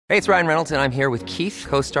Hey, it's Ryan Reynolds, and I'm here with Keith,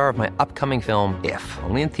 co-star of my upcoming film, If,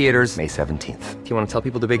 only in theaters May 17th. Do you want to tell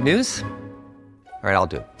people the big news? All right, I'll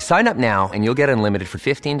do it. Sign up now and you'll get unlimited for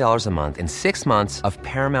 $15 a month and 6 months of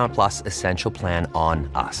Paramount Plus Essential Plan on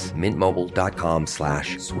us.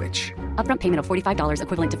 MintMobile.com/switch. Upfront payment of $45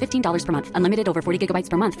 equivalent to $15 per month. Unlimited over 40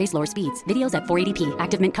 gigabytes per month. Face lower speeds. Videos at 480p.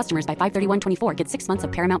 Active Mint customers by 531.24 get 6 months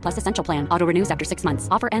of Paramount Plus Essential Plan. Auto renews after 6 months.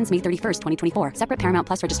 Offer ends May 31st, 2024. Separate Paramount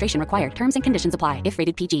Plus registration required. Terms and conditions apply if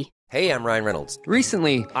rated PG. Hey, I'm Ryan Reynolds.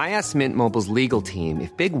 Recently, I asked Mint Mobile's legal team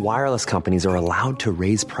if big wireless companies are allowed to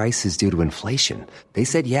raise prices due to inflation. They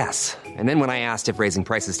said yes. And then when I asked if raising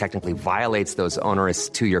prices technically violates those onerous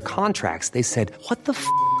 2-year contracts, they said, "What the f***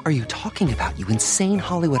 are you talking about, you insane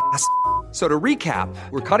Hollywood ass?" So to recap,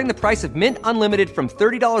 we're cutting the price of Mint Unlimited from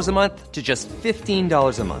 $30 a month to just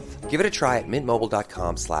 $15 a month. Give it a try at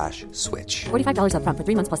mintmobile.com/switch. $45 upfront for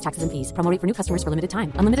 3 months plus taxes and fees. Promo rate for new customers for limited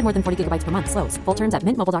time. Unlimited more than 40 gigabytes per month. Slows full terms at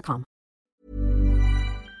mintmobile.com.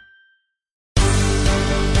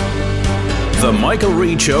 The Michael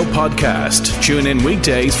Reid Show podcast. Tune in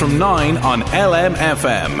weekdays from 9 on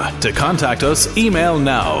LMFM. To contact us, email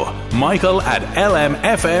now,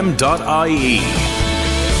 michael@lmfm.ie.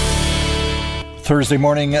 Thursday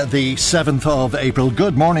morning, the 7th of April.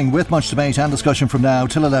 Good morning, with much debate and discussion from now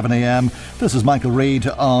till 11 a.m. This is Michael Reid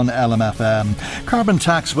on LMFM. Carbon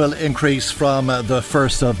tax will increase from the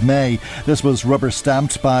 1st of May. This was rubber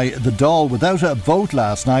stamped by the Dáil without a vote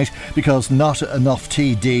last night because not enough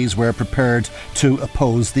TDs were prepared to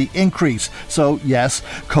oppose the increase. So yes,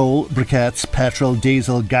 coal, briquettes, petrol,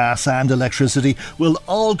 diesel, gas and electricity will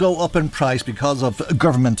all go up in price because of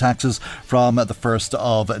government taxes from the 1st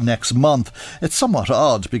of next month. It's somewhat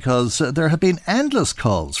odd because there have been endless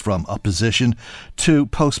calls from opposition to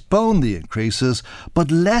postpone the increases, but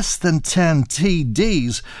less than 10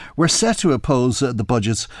 TDs were set to oppose the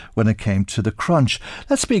budgets when it came to the crunch.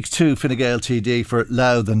 Let's speak to Fine Gael TD for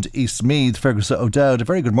Louth and Eastmeath, Fergus O'Dowd. A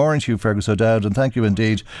very good morning to you, Fergus O'Dowd, and thank you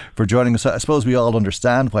indeed for joining us. I suppose we all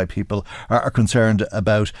understand why people are concerned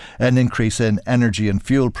about an increase in energy and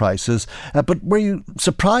fuel prices, but were you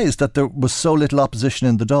surprised that there was so little opposition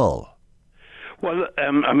in the Dáil? Well,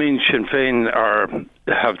 Sinn Féin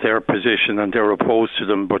have their position and they're opposed to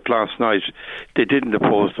them, but last night they didn't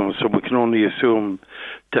oppose them, so we can only assume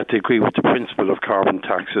that they agree with the principle of carbon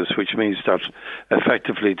taxes, which means that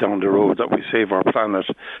effectively down the road that we save our planet,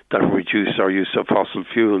 that we reduce our use of fossil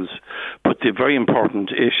fuels. But the very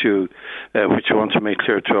important issue, which I want to make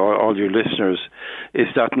clear to all your listeners,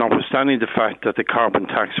 is that notwithstanding the fact that the carbon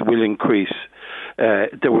tax will increase,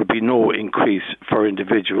 there will be no increase for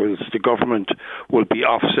individuals. The government will be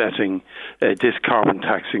offsetting this carbon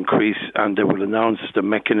tax increase, and they will announce the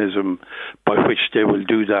mechanism by which they will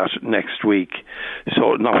do that next week.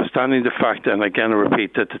 So notwithstanding the fact, and again I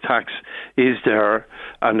repeat, that the tax is there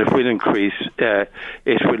and it will increase,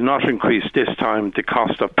 it will not increase this time the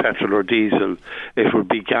cost of petrol or diesel. It will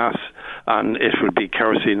be gas and it will be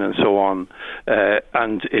kerosene and so on.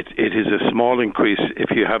 And it is a small increase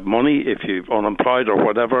if you have money, if you're unemployed or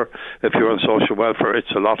whatever. If you're on social welfare,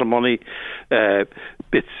 it's a lot of money. It's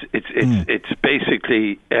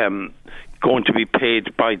basically going to be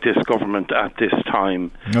paid by this government at this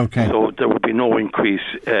time. Okay. So there will be no increase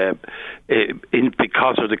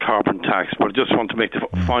because of the carbon tax. But I just want to make the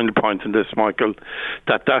final point on this, Michael,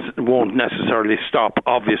 that won't necessarily stop,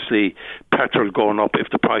 obviously, petrol going up. If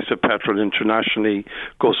the price of petrol internationally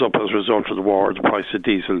goes up as a result of the war, the price of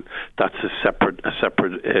diesel, that's a separate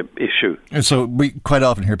issue. So we quite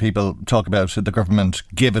often hear people talk about the government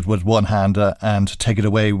give it with one hand and take it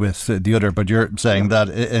away with the other, but you're saying that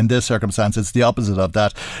in this circumstance it's the opposite of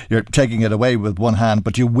that. You're taking it away with one hand,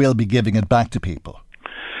 but you will be giving it back to people.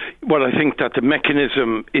 Well, I think that the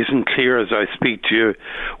mechanism isn't clear as I speak to you.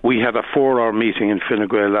 We had a 4-hour meeting in Fine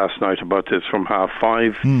Gael last night about this from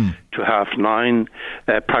 5:30 to 9:30.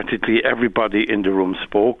 Practically everybody in the room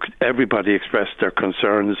spoke. Everybody expressed their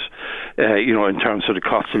concerns, in terms of the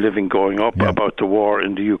cost of living going up, about the war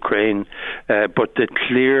in the Ukraine. But the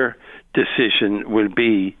clear decision will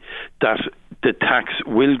be that the tax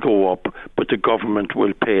will go up, but the government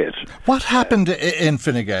will pay it. What happened in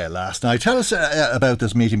Fine Gael last night? Tell us about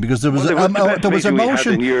this meeting, because there was a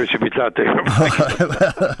motion. In years, if you thought they were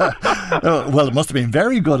well, it must have been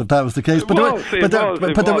very good if that was the case. But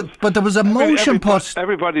there was a motion put.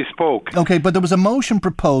 Everybody spoke. Okay, but there was a motion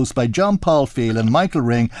proposed by John Paul Phelan, Michael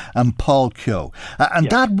Ring, and Paul Keogh, and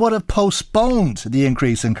that would have postponed the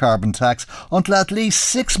increase in carbon tax until at least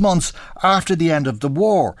 6 months after the end of the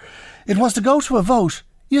war. It was to go to a vote.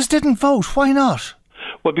 You just didn't vote. Why not?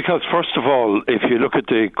 Well, because first of all, if you look at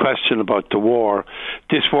the question about the war,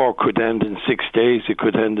 this war could end in 6 days, it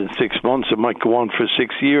could end in 6 months, it might go on for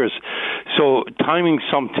 6 years. So timing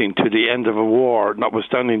something to the end of a war,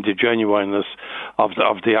 notwithstanding the genuineness of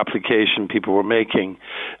the application people were making,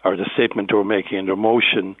 or the statement they were making in their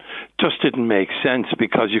motion, just didn't make sense,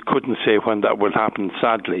 because you couldn't say when that will happen,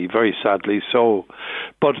 sadly, very sadly so.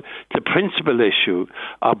 But the principal issue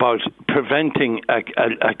about preventing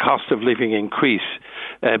a cost of living increase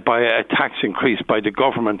by a tax increase by the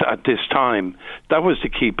government at this time, that was the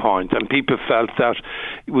key point. And people felt that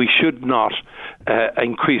we should not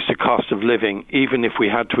increase the cost of living, even if we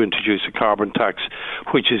had to introduce a carbon tax,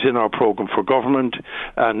 which is in our programme for government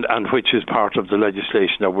and which is part of the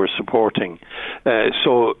legislation that we're supporting.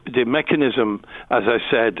 So the mechanism, as I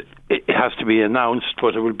said, it has to be announced,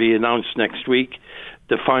 but it will be announced next week.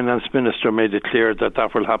 The finance minister made it clear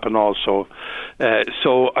that will happen also.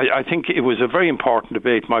 So I think it was a very important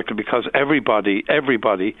debate, Michael, because everybody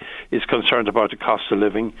is concerned about the cost of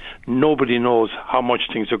living. Nobody knows how much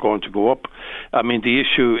things are going to go up. I mean, the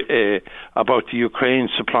issue about the Ukraine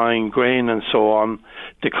supplying grain and so on,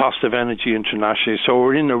 the cost of energy internationally. So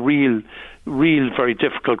we're in a real very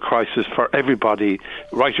difficult crisis for everybody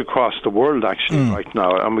right across the world actually right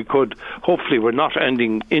now, and we could hopefully we're not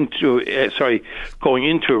going into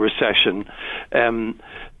a recession,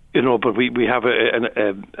 but we have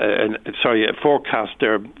a forecast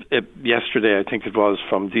there yesterday, I think it was,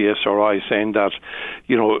 from DSRI saying that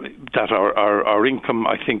that our income,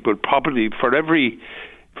 I think, will probably for every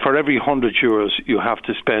 €100 you have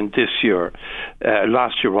to spend this year,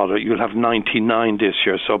 last year rather, you'll have 99 this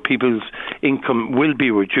year. So people's income will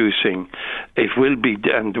be reducing. It will be,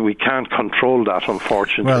 and we can't control that,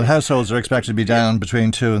 unfortunately. Well, households are expected to be down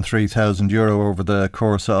between €2,000 and €3,000 over the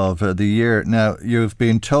course of the year. Now, you've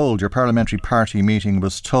been told, your parliamentary party meeting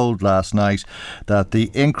was told last night that the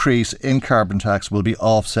increase in carbon tax will be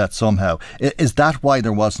offset somehow. Is that why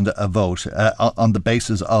there wasn't a vote on the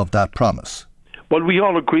basis of that promise? Well, we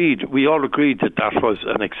all agreed that was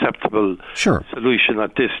an acceptable solution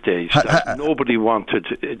at this stage. Nobody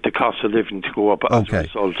wanted the cost of living to go up as a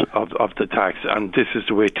result of the tax, and this is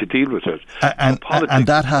the way to deal with it. And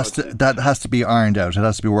that has to be ironed out. It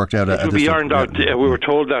has to be worked out. It will be ironed out. We were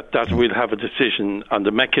told that we'll have a decision on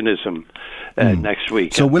the mechanism next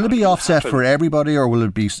week. So will it be offset for everybody, or will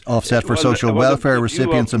it be offset for social welfare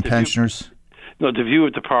recipients and pensioners? No, the view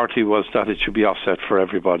of the party was that it should be offset for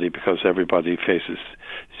everybody, because everybody faces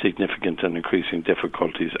significant and increasing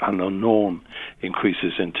difficulties and unknown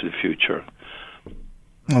increases into the future.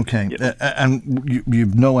 Okay, and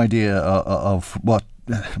you've no idea of what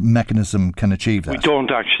mechanism can achieve that? We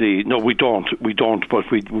don't actually. No, we don't.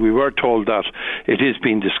 But we were told that it is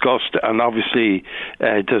being discussed, and obviously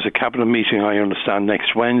there's a cabinet meeting, I understand,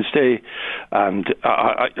 next Wednesday. And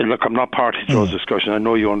look, I'm not party to those discussions. I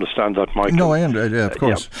know you understand that, Michael. No, I understand. Yeah, of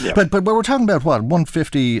course. Yeah. But we're talking about what,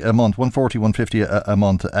 $150 a month, $150 a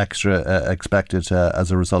month extra expected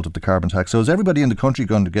as a result of the carbon tax. So is everybody in the country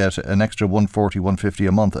going to get an extra $150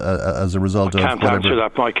 a month as a result of? I can't answer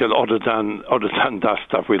that, Michael. Other than that.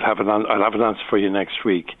 That I'll have an answer for you next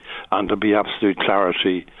week, and there'll be absolute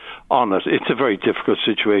clarity on it. It's a very difficult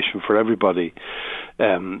situation for everybody,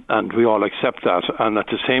 and we all accept that. And at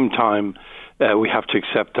the same time, we have to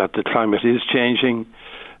accept that the climate is changing,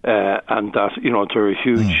 and that there are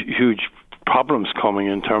huge problems coming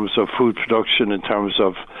in terms of food production, in terms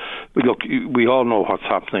of, look, we all know what's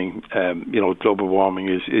happening. Global warming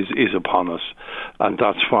is upon us, and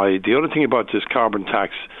that's why the other thing about this carbon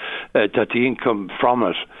tax, that the income from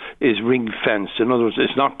it is ring fenced. In other words,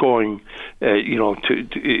 it's not going,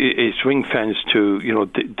 it's ring fenced to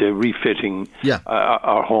the refitting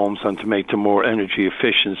our homes and to make them more energy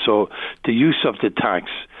efficient. So the use of the tax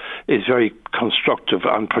is very constructive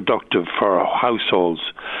and productive for households,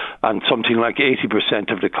 and something like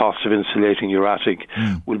 80% of the cost of insulating your attic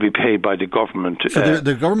will be paid by the government. So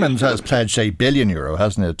the government has pledged €1 billion,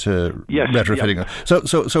 hasn't it, to retrofitting? Yeah.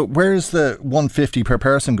 So where is the $150 per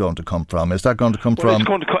person going to come from? Is that going to come from?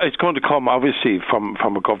 It's going to come obviously from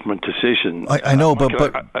a government decision. I know,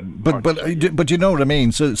 but you know what I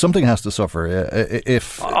mean. So something has to suffer.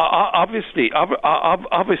 Obviously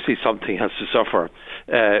something has to suffer.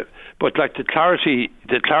 But like the clarity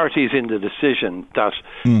is in the decision that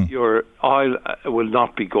your oil will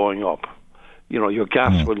not be going up. Your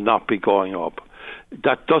gas will not be going up.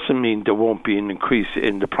 that doesn't mean there won't be an increase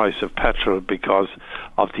in the price of petrol because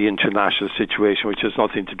of the international situation, which has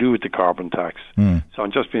nothing to do with the carbon tax. So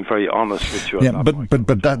I'm just being very honest with you. Yeah,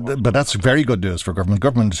 but that's very good news for government.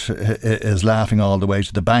 Government is laughing all the way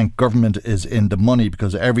to the bank. Government is in the money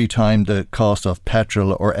because every time the cost of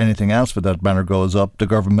petrol or anything else for that matter goes up, the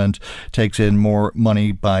government takes in more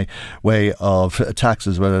money by way of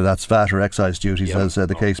taxes, whether that's VAT or excise duties, as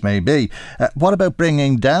the case may be. What about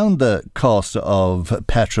bringing down the cost of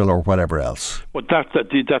petrol or whatever else? Well, that's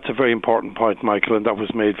a very important point, Michael, and that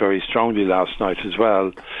was made very strongly last night as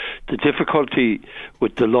well. The difficulty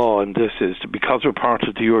with the law in this is that because we're part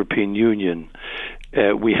of the European Union,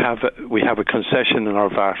 we have a concession in our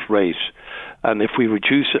VAT rate. And if we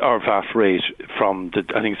reduce our VAT rate from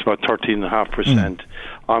I think it's about 13.5%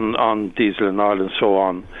 on diesel and oil and so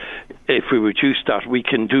on, if we reduce that, we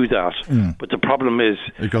can do that. But the problem is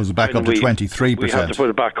it goes back up to 23%. We have to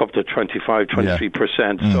put it back up to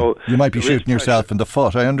 23%. So you might be shooting yourself in the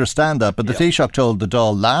foot. I understand that, but the Taoiseach told the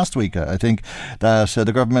Dáil last week, I think, that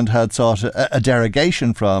the government had sought a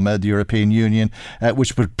derogation from the European Union,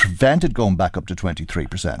 which would prevent it going back up to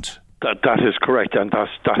 23%. That is correct, and that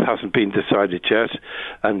hasn't been decided yet.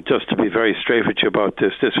 And just to be very straight with you about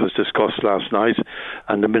this was discussed last night,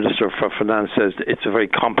 and the Minister for Finance says it's a very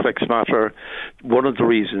complex matter. One of the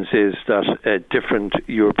reasons is that different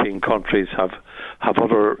European countries have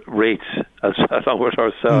other rates along with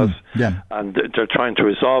ourselves, and they're trying to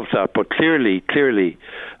resolve that. But clearly,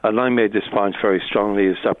 and I made this point very strongly,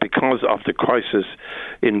 is that because of the crisis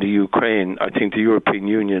in the Ukraine, I think the European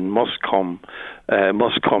Union must come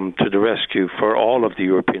to the rescue for all of the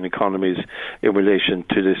European economies in relation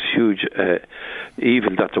to this huge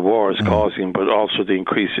evil that the war is causing, but also the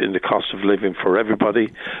increase in the cost of living for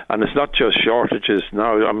everybody. And it's not just shortages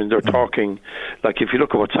now. I mean, they're talking, like if you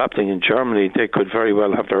look at what's happening in Germany, they could very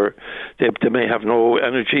well have they may have no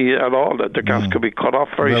energy at all. The gas could be cut off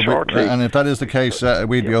very shortly. And if that is the case,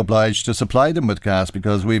 we'd be obliged to supply them with gas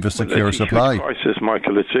because we've a secure supply. It's a crisis,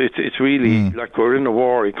 Michael. It's really like we're in a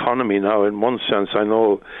war economy now. In one sense, I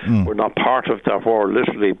know we're not part of that war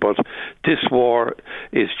literally, but this war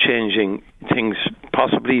is changing things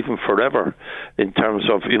possibly even forever in terms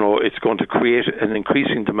of, it's going to create an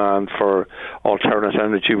increasing demand for alternate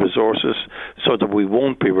energy resources so that we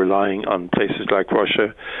won't be relying on places like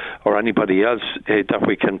Russia or anybody else, that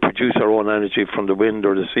we can produce our own energy from the wind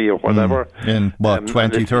or the sea or whatever. In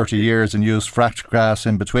 20, 30 years and use fracked gas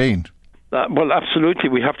in between? Well, absolutely.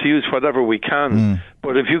 We have to use whatever we can.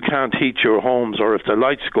 But if you can't heat your homes or if the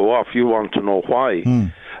lights go off, you want to know why.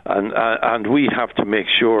 And we have to make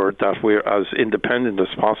sure that we're as independent as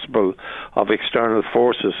possible of external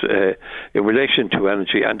forces in relation to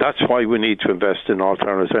energy. And that's why we need to invest in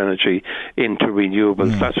alternate energy, into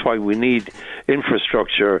renewables. That's why we need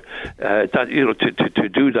infrastructure to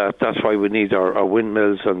do that. That's why we need our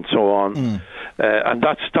windmills and so on. And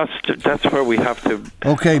that's where we have to.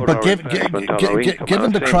 Okay, but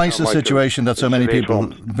given the crisis situation that so many people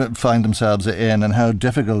find themselves in, and how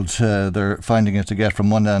difficult they're finding it to get from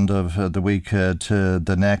one end of the week to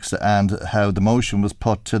the next, and how the motion was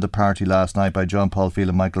put to the party last night by John Paul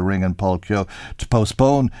Phelan, Michael Ring and Paul Keogh to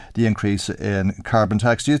postpone the increase in carbon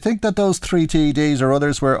tax. Do you think that those three TDs or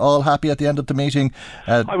others were all happy at the end of the meeting?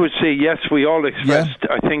 I would say yes, we all expressed.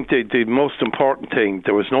 I think the most important thing,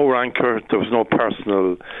 there was no rancour, there was no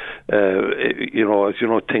personal, as you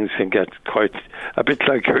know, things can get quite a bit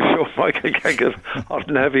like your show, Michael, can get hot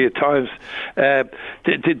and heavy at times.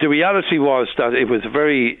 The reality was that it was a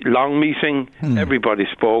very long meeting. Everybody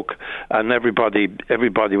spoke, and everybody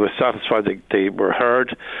was satisfied that they were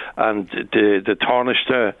heard. And the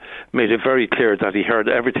Taoiseach made it very clear that he heard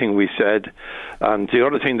everything we said. And the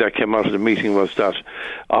other thing that came out of the meeting was that,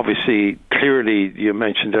 obviously, clearly, you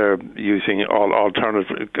mentioned there using all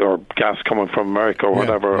alternative or gas coming from America or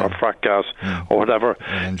whatever, or frack gas or whatever.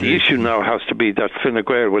 The issue now has to be that Fine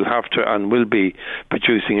Gael will have to and will be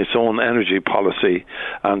producing its own energy policy,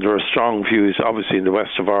 and there are strong views, obviously, in the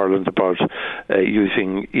west of Ireland about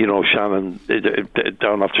using, Shannon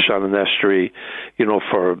down off the Shannon Estuary,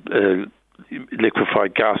 for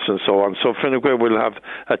liquefied gas and so on. So Fine Gael will have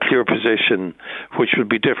a clear position, which will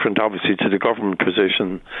be different, obviously, to the government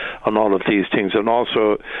position on all of these things. And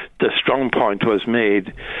also, the strong point was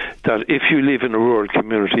made that if you live in a rural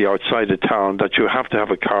community outside of town, that you have to have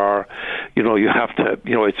a car. You have to.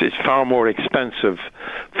 It's far more expensive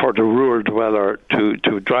for the rural dweller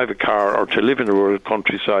to drive a car or to live in a rural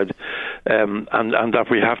countryside and that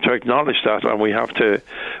we have to acknowledge that, and we have to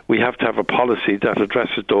have a policy that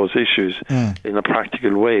addresses those issues in a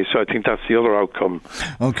practical way. So I think that's the other outcome.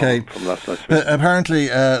 Okay. From last night's meeting. Apparently,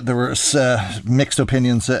 there were mixed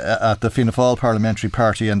opinions at the Fianna Fáil Parliamentary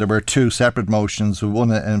Party, and there were two separate motions: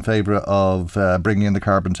 one in favour of bringing in the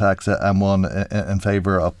carbon tax, and one in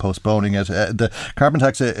favour of postponing it. The carbon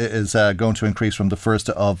tax is going to increase from the 1st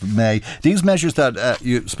of May. These measures that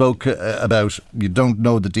you spoke about, you don't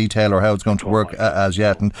know the detail or how it's going to work as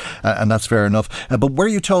yet, and that's fair enough. But were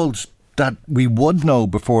you told that we would know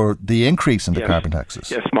before the increase in the carbon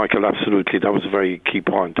taxes? Yes, Michael, absolutely. That was a very key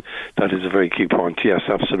point. That is a very key point. Yes,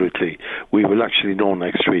 absolutely. We will actually know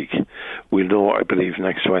next week. We'll know, I believe,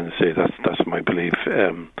 next Wednesday. That's my belief.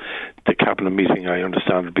 The cabinet meeting, I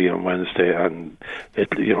understand, will be on Wednesday, and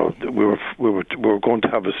we were going to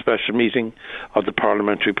have a special meeting of the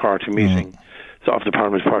parliamentary party meeting. So of the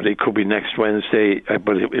Parliament Party. It could be next Wednesday,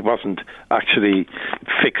 but it wasn't actually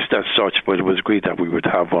fixed as such, but it was agreed that we would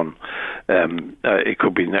have one. It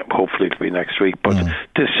could be, hopefully it'll be next week, but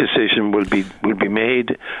this decision will be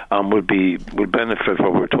made and will benefit,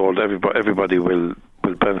 what we're told. Everybody will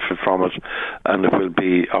benefit from it, and it will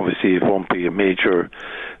be, obviously it won't be a major,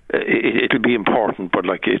 it'll be important, but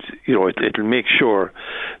it'll make sure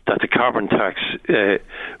that the carbon tax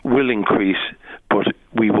will increase, but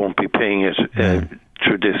we won't be paying it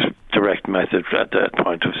through this direct method at the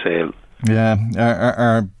point of sale. Yeah,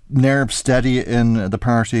 are nerves steady in the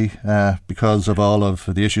party because of all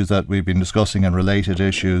of the issues that we've been discussing and related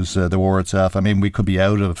issues, the war itself? I mean, we could be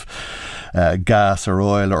out of gas or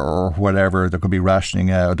oil or whatever. There could be rationing.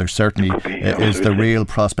 There certainly is the real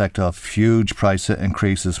prospect of huge price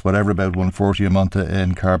increases, whatever, about $140 a month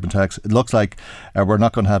in carbon tax. It looks like we're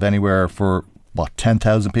not going to have anywhere for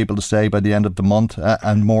 10,000 people to stay by the end of the month,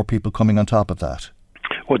 and more people coming on top of that.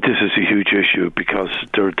 Well, this is a huge issue because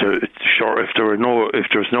if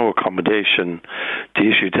there's no accommodation, the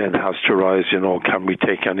issue then has to arise. Can we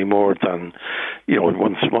take any more than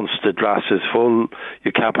once the glass is full?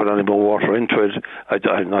 You can't put any more water into it.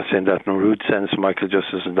 I'm not saying that in a rude sense, Michael,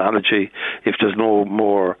 just as an analogy. If there's no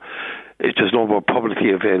more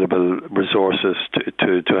publicly available resources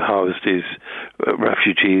to house these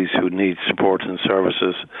refugees who need support and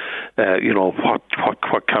services,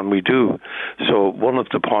 what can we do? So one of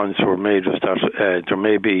the points were made was that there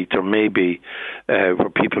may be where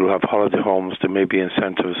people who have holiday homes, there may be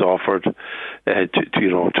incentives offered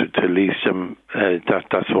to lease them.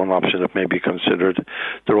 That's one option that may be considered.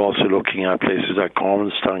 They're also looking at places like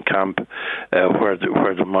Gormanstown Camp, where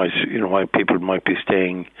people might be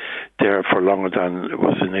staying there for longer than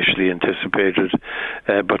was initially anticipated.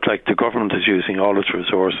 But the government is using all its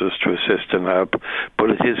resources to assist and help, but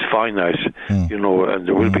it is finite, and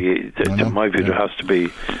there will be, in my view, there has to be,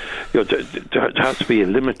 there has to be a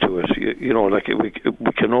limit to it. We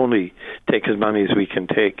can only take as many as we can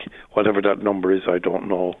take. Whatever that number is, I don't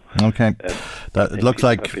know. Okay, it looks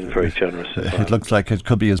like I've been very generous. It looks like it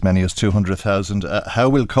could be as many as 200,000. How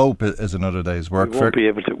we'll cope is another day's work.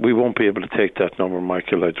 We won't be able to take that number,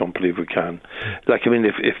 Michael. I don't believe we can.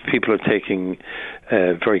 If people are taking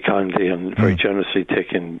very kindly and very generously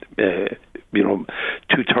taking 2/3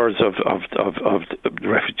 of the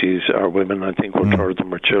refugees are women. I think 1/3 of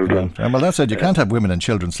them are children. Yeah. Well, that said, you can't have women and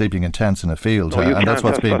children sleeping in tents in a field, and that's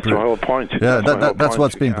what's being. That's the whole point. Yeah, that's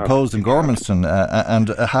what's being proposed in Gormanstown, and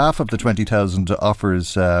half of the 20,000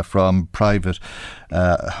 offers from private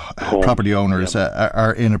property owners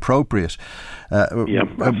are inappropriate.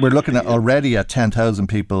 We're looking at already at 10,000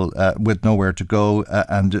 people with nowhere to go,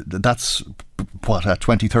 and that's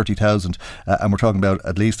 20,000-30,000, and we're talking about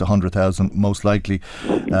at least 100,000 most likely,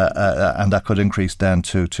 and that could increase then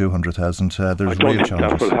to 200,000. There's real challenges. I don't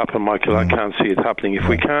think that will happen, Michael. I can't see it happening. If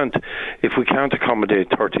we can't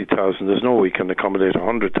accommodate 30,000, there's no way we can accommodate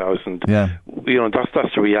 100,000.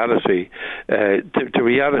 That's the reality. The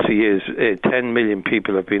reality is 10 million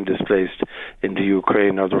people have been displaced in the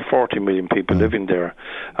Ukraine. Now there are 40 million people living there,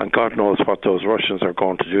 and God knows what those Russians are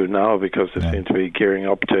going to do now, because they seem to be gearing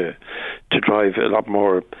up to drive a lot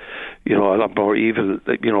more evil,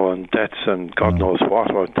 and deaths and God knows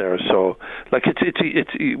what out there. So,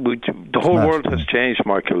 the whole world has changed,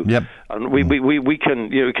 Michael. Yep. And we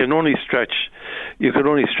can you can only stretch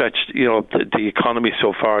the economy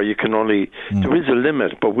so far. You can only there is a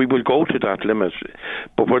limit, but we will go to that limit,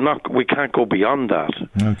 but we can't go beyond that.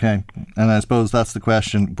 Okay, and I suppose that's the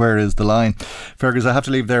question: where is the line? Fergus, I have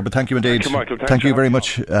to leave there, but thank you indeed. Thank you, Michael. Thank you very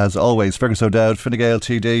much as always, Fergus O'Dowd, Fine Gael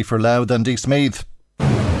TD for Louth and East Meath.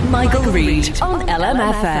 Michael Reid on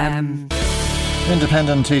LMFM.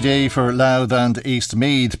 Independent TD for Louth and East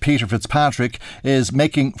Meath, Peter Fitzpatrick, is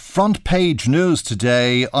making front page news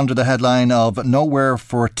today under the headline of "Nowhere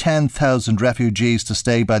for 10,000 refugees to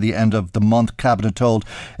stay by the end of the month," Cabinet told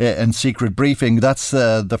in secret briefing. That's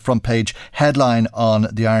the front page headline on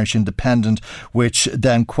the Irish Independent, which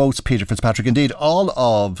then quotes Peter Fitzpatrick. Indeed, all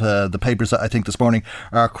of the papers, I think, this morning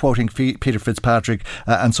are quoting Peter Fitzpatrick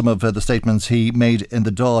and some of the statements he made in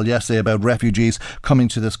the Dáil yesterday about refugees coming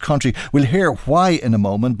to this country. We'll hear why in a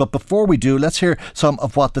moment, but before we do, let's hear some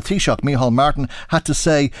of what the Taoiseach, Micheál Martin, had to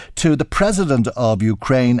say to the President of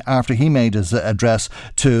Ukraine after he made his address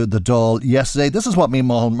to the Dáil yesterday. This is what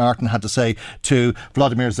Micheál Martin had to say to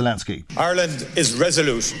Volodymyr Zelensky. Ireland is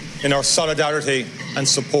resolute in our solidarity and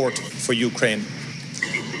support for Ukraine.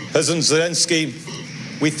 President Zelensky,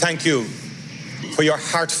 we thank you for your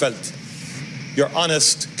heartfelt, your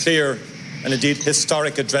honest, clear and indeed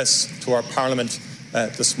historic address to our Parliament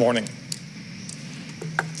this morning.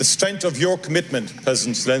 The strength of your commitment,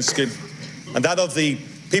 President Zelensky, and that of the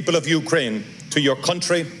people of Ukraine to your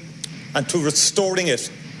country and to restoring it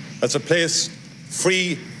as a place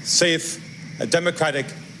free, safe, democratic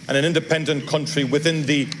and an independent country within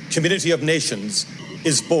the community of nations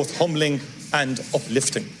is both humbling and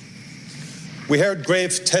uplifting. We heard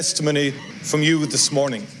grave testimony from you this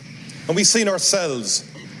morning, and we've seen ourselves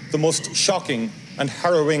the most shocking and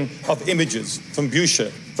harrowing of images from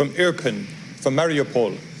Bucha, from Irpin, from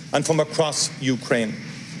Mariupol and from across Ukraine.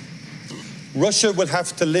 Russia will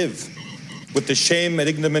have to live with the shame and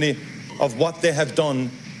ignominy of what they have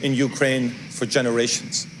done in Ukraine for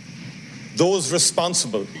generations. Those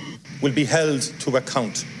responsible will be held to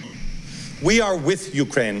account. We are with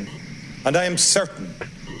Ukraine, and I am certain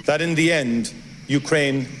that in the end,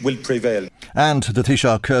 Ukraine will prevail. And the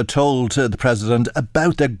Taoiseach told the President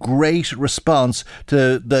about the great response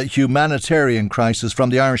to the humanitarian crisis from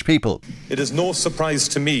the Irish people. It is no surprise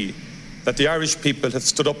to me that the Irish people have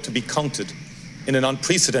stood up to be counted in an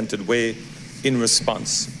unprecedented way in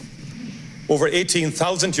response. Over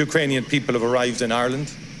 18,000 Ukrainian people have arrived in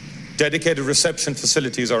Ireland. Dedicated reception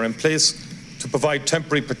facilities are in place to provide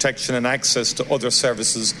temporary protection and access to other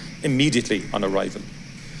services immediately on arrival.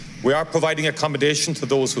 We are providing accommodation to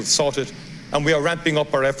those who have sought it, and we are ramping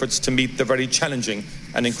up our efforts to meet the very challenging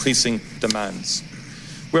and increasing demands.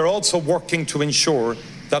 We are also working to ensure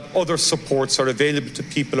that other supports are available to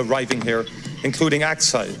people arriving here, including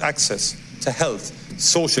access to health,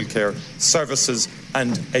 social care, services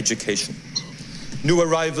and education. New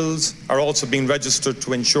arrivals are also being registered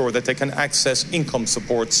to ensure that they can access income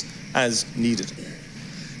supports as needed.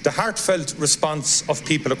 The heartfelt response of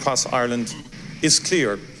people across Ireland is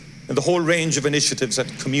clear in the whole range of initiatives at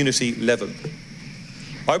community level.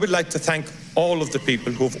 I would like to thank all of the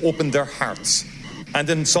people who have opened their hearts and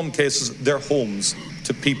in some cases their homes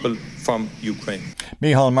to people from Ukraine.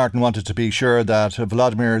 Micheál Martin wanted to be sure that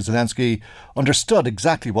Volodymyr Zelensky understood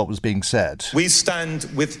exactly what was being said. We stand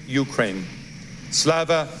with Ukraine.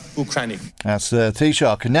 Slava Ukraini. That's the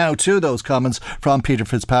Taoiseach. Now to those comments from Peter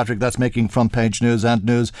Fitzpatrick. That's making front page news and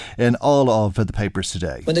news in all of the papers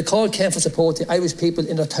today. When the call came for support, the Irish people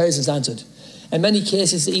in their thousands answered. In many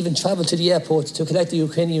cases, they even travelled to the airport to collect the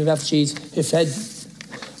Ukrainian refugees who fled.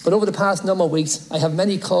 But over the past number of weeks, I have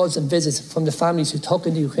many calls and visits from the families who took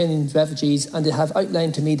in the Ukrainian refugees, and they have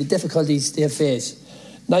outlined to me the difficulties they have faced.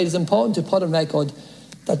 Now, it is important to put on record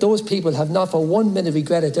that those people have not for 1 minute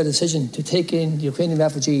regretted their decision to take in the Ukrainian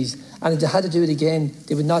refugees, and if they had to do it again,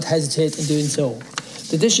 they would not hesitate in doing so.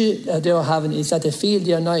 The issue they are having is that they feel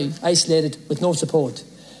they are now isolated with no support.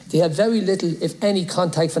 They have very little, if any,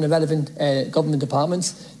 contact from the relevant government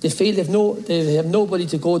departments. They feel they have nobody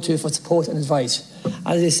to go to for support and advice.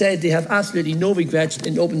 As I said, they have absolutely no regrets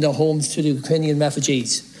in opening their homes to the Ukrainian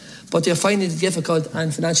refugees. But they are finding it difficult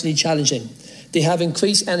and financially challenging. They have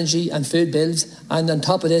increased energy and food bills, and on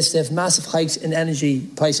top of this, they have massive hikes in energy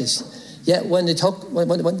prices. Yet when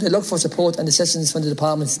they look for support and assistance from the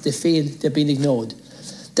departments, they feel they're being ignored.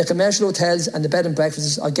 The commercial hotels and the bed and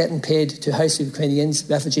breakfasts are getting paid to house the Ukrainians,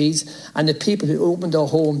 refugees, and the people who opened their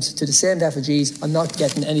homes to the same refugees are not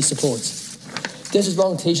getting any support. This is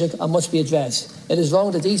wrong, Taoiseach, and must be addressed. It is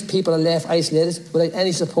wrong that these people are left isolated without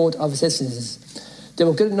any support or assistance. They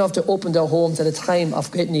were good enough to open their homes at a time of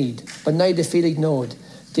great need, but now they feel ignored.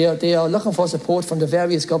 They are looking for support from the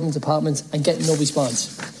various government departments and getting no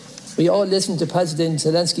response. We all listened to President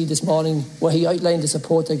Zelensky this morning, where he outlined the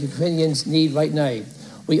support that Ukrainians need right now.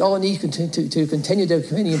 We all need to continue the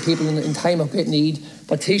Ukrainian people in time of great need,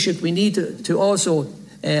 but Taoiseach, we need to also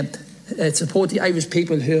support the Irish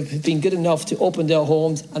people who have been good enough to open their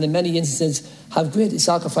homes and in many instances have great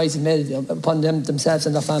sacrifices made upon themselves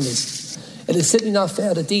and their families. It is simply not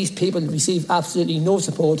fair that these people receive absolutely no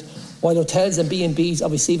support while hotels and B&Bs are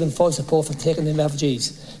receiving full support for taking in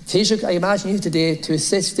refugees. Taoiseach, I imagine you today to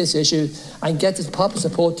assist this issue and get this proper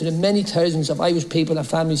support to the many thousands of Irish people and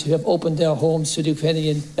families who have opened their homes to the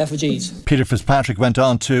Ukrainian refugees. Peter Fitzpatrick went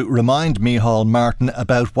on to remind Micheál Martin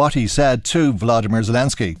about what he said to Volodymyr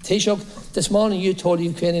Zelensky. Taoiseach, this morning you told the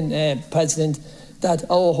Ukrainian President that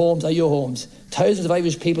our homes are your homes. Thousands of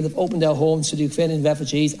Irish people have opened their homes to the Ukrainian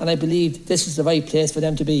refugees, and I believe this is the right place for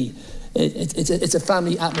them to be. It's a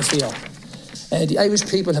family atmosphere. The Irish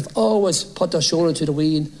people have always put their shoulder to the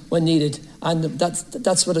wheel when needed, and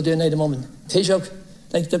that's what they're doing now at the moment. Taoiseach,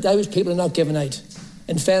 the Irish people are not giving out.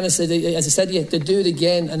 In fairness, as I said to you, they do it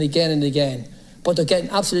again and again and again, but they're getting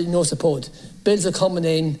absolutely no support. Bills are coming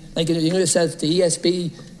in, like you know yourself, the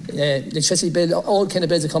ESB, electricity bill, all kind of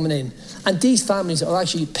bills are coming in. And these families are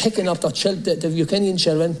actually picking up the Ukrainian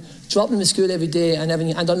children, dropping them to school every day and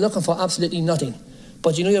everything, and they're looking for absolutely nothing.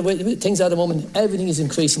 But you know, things at the moment, everything is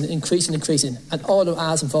increasing. And all they're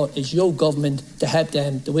asking for is your government to help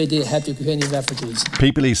them the way they help the Ukrainian refugees.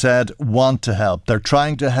 People, he said, want to help. They're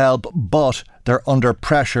trying to help, but they're under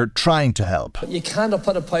pressure trying to help. You cannot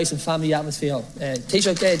put a price on family atmosphere.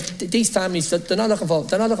 These families, they're not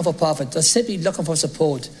looking for profit. They're simply looking for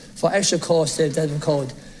support, for extra costs they've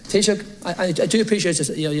incurred. Taoiseach, I do appreciate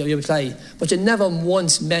your reply, but you never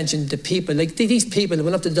once mentioned the people. Like these people who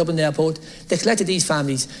went up to the Dublin airport, they collected these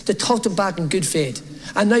families, they took them back in good faith,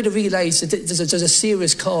 and now they realise that there's a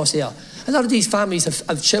serious cost here. A lot of these families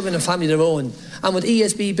have children and family of their own, and with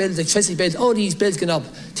ESB bills, electricity bills, all these bills going up,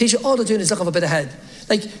 Taoiseach, all they're doing is looking for a bit of help.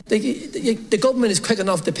 The government is quick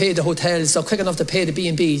enough to pay the hotels, or quick enough to pay the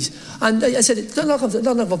B&Bs. And I said, they're not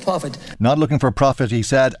looking for profit. Not looking for profit, he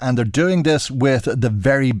said, and they're doing this with the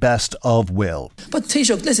very best of will. But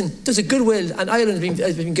Taoiseach, listen, there's a goodwill, and Ireland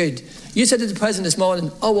has been good. You said to the President this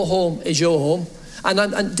morning, our home is your home.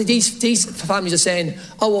 And these families are saying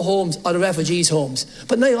our homes are the refugees' homes.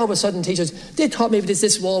 But now all of a sudden, teachers, they thought maybe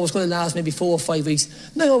this war was going to last maybe 4 or 5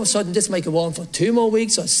 weeks. Now all of a sudden this might go on for 2 more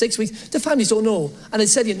weeks or 6 weeks. The families don't know. And I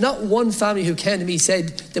said, not one family who came to me said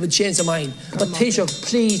they would change their mind. But Taoiseach,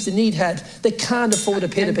 please, they need help. They can't afford to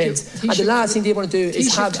pay the bills. And the last thing they want to do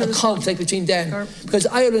is have a conflict between them. Because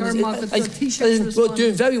Ireland we're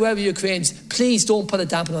doing very well with Ukrainians. Please don't put a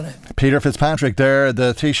damper on it. Peter Fitzpatrick there,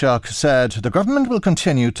 the Taoiseach, said the government will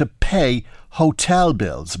continue to pay hotel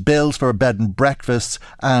bills for bed and breakfasts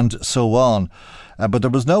and so on. But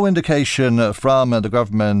there was no indication from the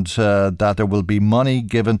government that there will be money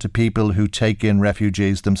given to people who take in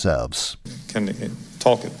refugees themselves. Can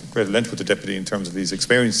talk at greater length with the Deputy in terms of his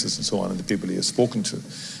experiences and so on and the people he has spoken to.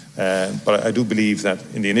 But I do believe that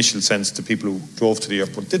in the initial sense, the people who drove to the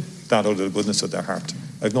airport did that out of the goodness of their heart.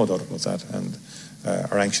 I have no doubt about that, and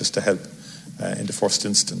are anxious to help in the first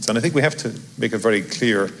instance. And I think we have to make it very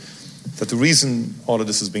clear that the reason all of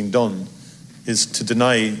this is being done is to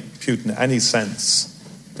deny Putin any sense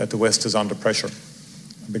that the West is under pressure.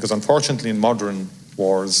 Because unfortunately in modern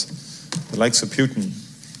wars, the likes of Putin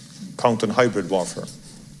count on hybrid warfare,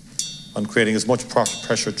 on creating as much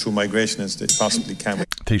pressure through migration as they possibly can.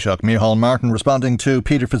 Taoiseach Micheál Martin responding to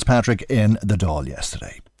Peter Fitzpatrick in the Dáil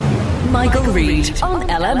yesterday. Michael Reid on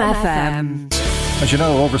LMFM. As you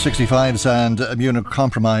know, over 65s and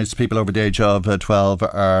immunocompromised people over the age of 12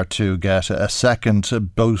 are to get a second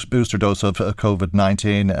booster dose of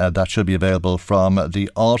COVID-19. That should be available from the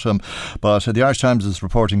autumn. But the Irish Times is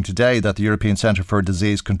reporting today that the European Centre for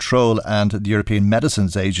Disease Control and the European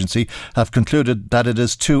Medicines Agency have concluded that it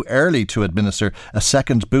is too early to administer a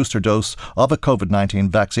second booster dose of a COVID-19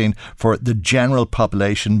 vaccine for the general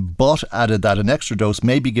population, but added that an extra dose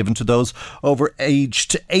may be given to those over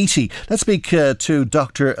aged 80. Let's speak to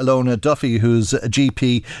Dr. Ilona Duffy, who's a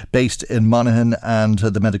GP based in Monaghan and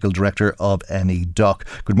the medical director of NEDoc.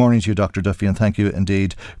 Good morning to you, Dr. Duffy, and thank you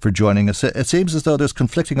indeed for joining us. It seems as though there's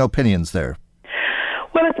conflicting opinions there.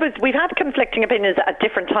 Well, I suppose we've had conflicting opinions at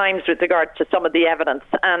different times with regard to some of the evidence,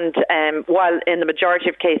 and while in the majority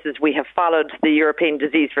of cases we have followed the European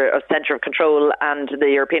Disease Centre of Control and the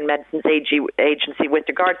European Medicines Agency with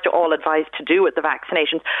regards to all advice to do with the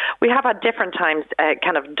vaccinations, we have at different times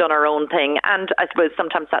kind of done our own thing, and I suppose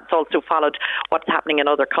sometimes that's also followed what's happening in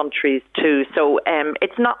other countries too. So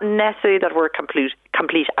it's not necessary that we're a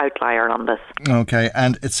complete outlier on this. Okay,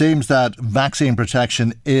 and it seems that vaccine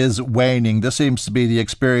protection is waning. This seems to be the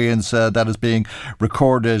experience that is being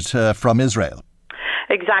recorded from Israel.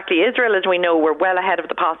 Exactly. Israel, as we know, were well ahead of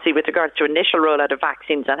the posse with regards to initial rollout of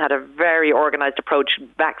vaccines and had a very organised approach,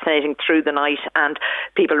 vaccinating through the night, and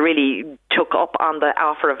people really took up on the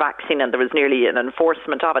offer of vaccine, and there was nearly an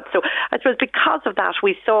enforcement of it. So I suppose because of that,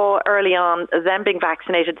 we saw early on them being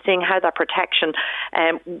vaccinated, seeing how that protection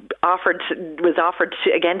was offered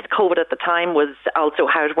against COVID at the time, was also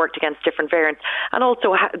how it worked against different variants, and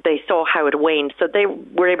also they saw how it waned. So they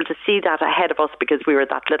were able to see that ahead of us because we were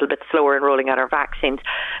that little bit slower in rolling out our vaccines.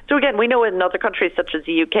 So again, we know in other countries such as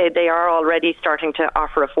the UK, they are already starting to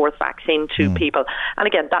offer a fourth vaccine to people. And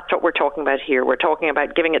again, that's what we're talking about here. We're talking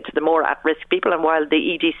about giving it to the more at-risk people. And while the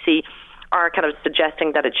EDC are kind of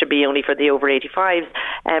suggesting that it should be only for the over 85s,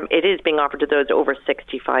 it is being offered to those over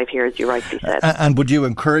 65 here, as you rightly said. And would you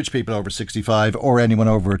encourage people over 65 or anyone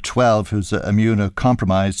over 12 who's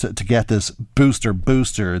immunocompromised to get this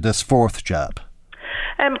booster, this fourth jab?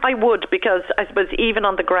 I would, because I suppose even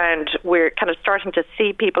on the ground we're kind of starting to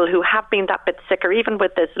see people who have been that bit sicker, even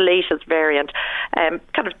with this latest variant.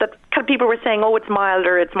 People were saying, "Oh, it's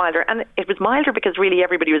milder," and it was milder because really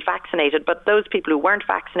everybody was vaccinated. But those people who weren't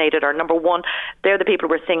vaccinated are, number one, they're the people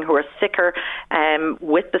we're seeing who are sicker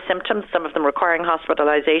with the symptoms. Some of them requiring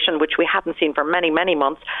hospitalisation, which we hadn't seen for many, many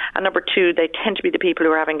months. And number two, they tend to be the people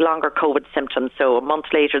who are having longer COVID symptoms. So a month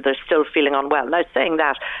later, they're still feeling unwell. Now, saying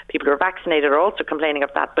that, people who are vaccinated are also complaining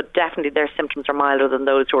of that, but definitely their symptoms are milder than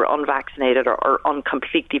those who are unvaccinated or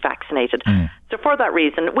uncompletely vaccinated. So for that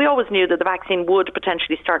reason, we always knew that the vaccine would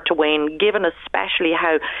potentially start to wane, given especially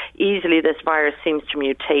how easily this virus seems to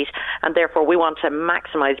mutate, and therefore we want to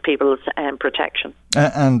maximise people's protection.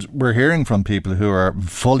 And we're hearing from people who are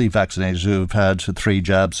fully vaccinated, who have had 3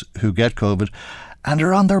 jabs, who get COVID and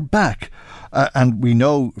are on their back. And we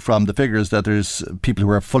know from the figures that there's people who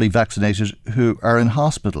are fully vaccinated who are in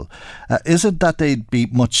hospital. Is it that they'd be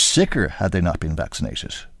much sicker had they not been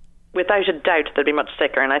vaccinated? Without a doubt, they'd be much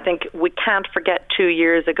sicker. And I think we can't forget 2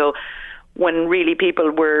 years ago when really people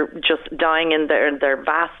were just dying in their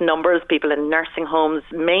vast numbers, people in nursing homes,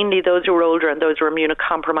 mainly those who were older and those who were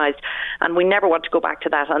immunocompromised. And we never want to go back to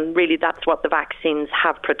that. And really that's what the vaccines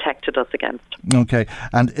have protected us against. OK.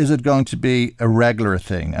 And is it going to be a regular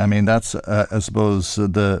thing? I mean, that's, I suppose,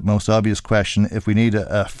 the most obvious question. If we need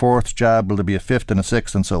a fourth jab, will there be a fifth and a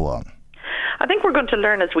sixth and so on? I think we're going to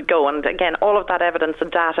learn as we go, and again, all of that evidence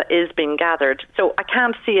and data is being gathered. So I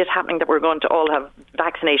can't see it happening that we're going to all have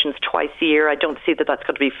vaccinations twice a year. I don't see that that's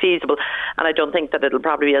going to be feasible, and I don't think that it'll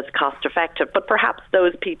probably be as cost effective. But perhaps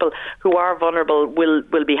those people who are vulnerable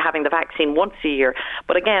will be having the vaccine once a year.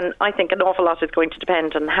 But again, I think an awful lot is going to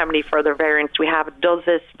depend on how many further variants we have. Does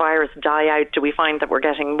this virus die out? Do we find that we're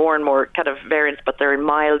getting more and more kind of variants, but they're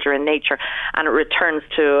milder in nature, and it returns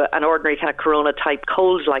to an ordinary kind of corona-type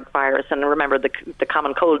cold-like virus? And remember, the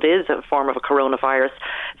common cold is a form of a coronavirus.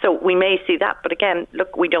 So we may see that. But again,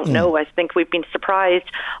 look, we don't know. I think we've been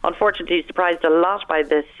unfortunately surprised a lot by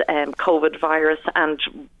this COVID virus. And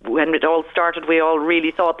when it all started, we all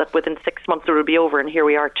really thought that within 6 months it would be over. And here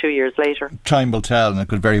we are 2 years later. Time will tell. And it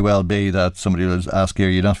could very well be that somebody will ask you,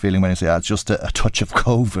 you're not feeling when you say, it's just a touch of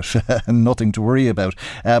COVID and nothing to worry about.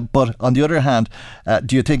 But on the other hand,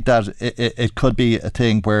 do you think that it could be a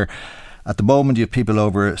thing where at the moment you have people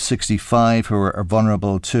over 65 who are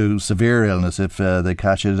vulnerable to severe illness if they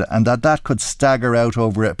catch it, and that could stagger out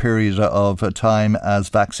over a period of time as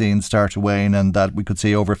vaccines start to wane, and that we could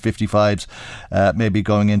see over 55s maybe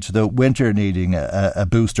going into the winter needing a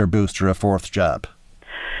booster, a fourth jab?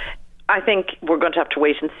 I think we're going to have to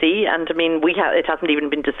wait and see. And I mean, it hasn't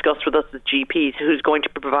even been discussed with us as GPs who's going to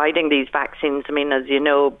be providing these vaccines. I mean, as you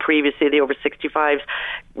know, previously the over 65s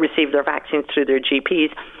received their vaccines through their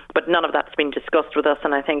GPs. But none of that's been discussed with us,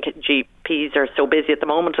 and I think GPs are so busy at the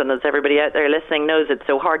moment, and as everybody out there listening knows, it's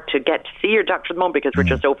so hard to get to see your doctor at the moment because we're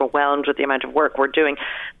just overwhelmed with the amount of work we're doing,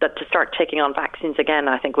 that to start taking on vaccines again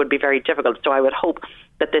I think would be very difficult. So I would hope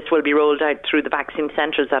that this will be rolled out through the vaccine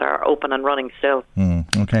centres that are open and running still.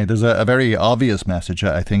 OK, there's a very obvious message,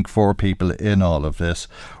 I think, for people in all of this,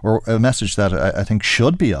 or a message that I think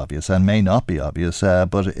should be obvious and may not be obvious,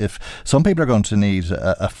 but if some people are going to need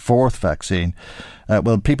a fourth vaccine,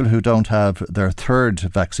 well, people who don't have their third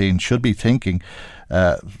vaccine should be thinking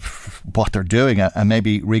what they're doing and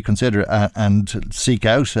maybe reconsider and seek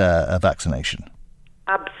out a vaccination.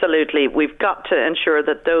 Absolutely. We've got to ensure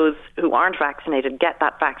that those who aren't vaccinated get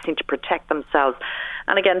that vaccine to protect themselves.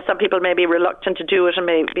 And again, some people may be reluctant to do it and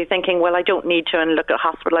may be thinking, well, I don't need to, and look at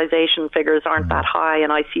hospitalisation figures aren't that high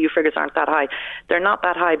and ICU figures aren't that high. They're not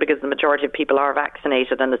that high because the majority of people are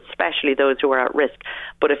vaccinated, and especially those who are at risk.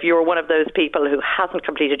 But if you're one of those people who hasn't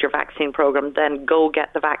completed your vaccine programme, then go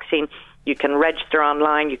get the vaccine. You can register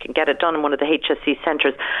online, you can get it done in one of the HSC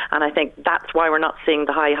centres, and I think that's why we're not seeing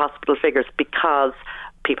the high hospital figures, because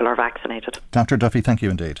people are vaccinated. Dr. Duffy, thank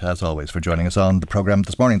you indeed, as always, for joining us on the programme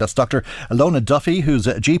this morning. That's Dr. Ilona Duffy, who's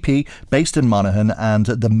a GP based in Monaghan and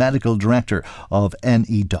the medical director of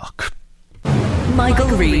NEDoc. Michael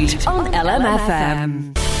Reid on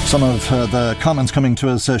LMFM. Some of the comments coming to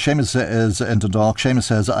us. Seamus is in Dundalk. Seamus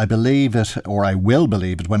says, I believe it, or I will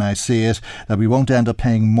believe it when I see it, that we won't end up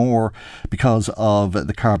paying more because of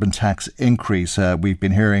the carbon tax increase. We've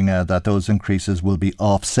been hearing that those increases will be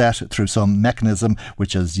offset through some mechanism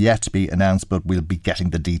which has yet to be announced, but we'll be getting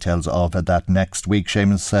the details of that next week.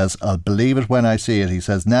 Seamus says, I'll believe it when I see it. He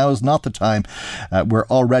says, now is not the time. We're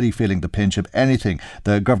already feeling the pinch of anything.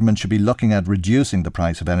 The government should be looking at reducing the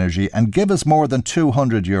price of energy and give us more than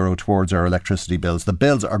 €200 towards our electricity bills. The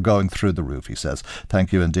bills are going through the roof, he says.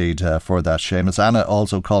 Thank you indeed for that, Seamus. Anna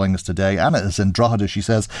also calling us today. Anna is in Drogheda. She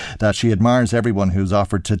says that she admires everyone who's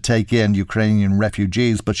offered to take in Ukrainian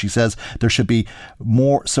refugees, but she says there should be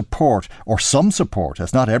more support, or some support,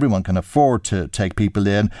 as not everyone can afford to take people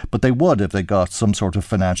in, but they would if they got some sort of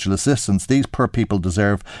financial assistance. These poor people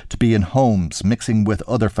deserve to be in homes, mixing with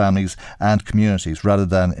other families and communities, rather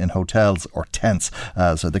than in hotels or tents,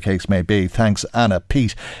 as the case may be. Thanks, Anna.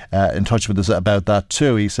 Pete in touch with us about that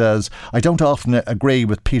too. He says, I don't often agree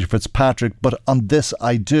with Peter Fitzpatrick, but on this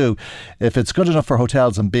I do. If it's good enough for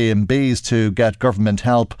hotels and B&Bs to get government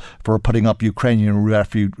help for putting up Ukrainian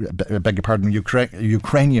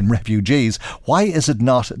refugees, why is it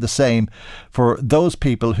not the same for those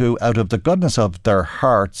people who, out of the goodness of their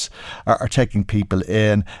hearts, are taking people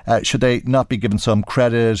in? Should they not be given some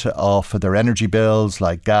credit off their energy bills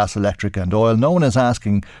like gas, electric and oil? No one is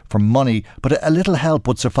asking for money, but a little help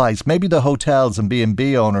would suffice. Maybe the hotels and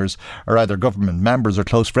B&B owners are either government members or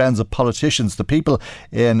close friends of politicians. The people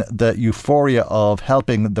in the euphoria of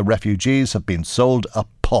helping the refugees have been sold a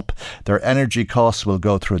pup. Their energy costs will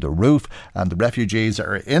go through the roof, and the refugees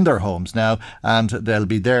are in their homes now, and they'll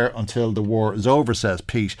be there until the war is over, says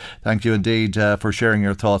Pete. Thank you indeed for sharing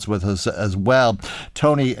your thoughts with us as well.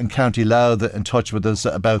 Tony in County Louth in touch with us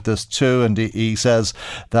about this too, and he says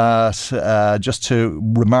that just to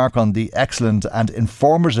remark on the excellent and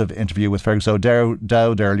informative interview with Fergus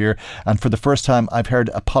O'Dowd earlier, and for the first time I've heard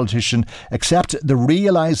a politician accept the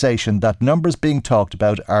realisation that numbers being talked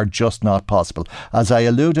about are just not possible. As I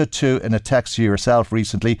alluded to in a text to yourself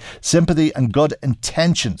recently, sympathy and good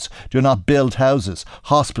intentions do not build houses,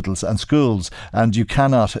 hospitals and schools, and you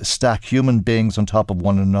cannot stack human beings on top of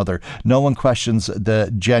one another. No one questions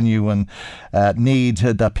the genuine need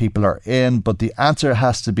that people are in, but the answer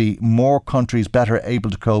has to be more countries better able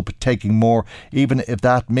to cope, taking more, even if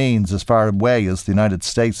that means as far away as the United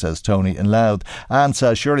States, says Tony in Louth. And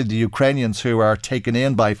says surely the Ukrainians who are taken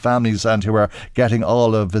in by families and who are getting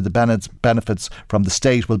all of the benefits from the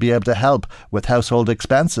state will be able to help with household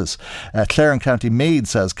expenses. Clare in County Meath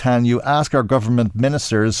says, can you ask our government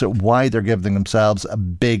ministers why they're giving themselves a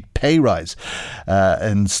big pay rise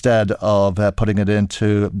instead of putting it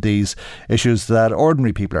into these issues that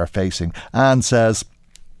ordinary people are facing? And says,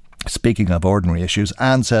 speaking of ordinary issues,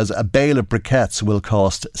 Anne says a bale of briquettes will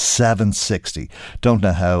cost $7.60. Don't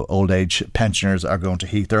know how old age pensioners are going to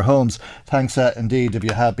heat their homes. Thanks indeed if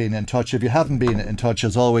you have been in touch. If you haven't been in touch,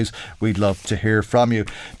 as always, we'd love to hear from you.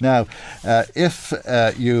 Now, if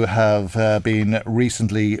you have been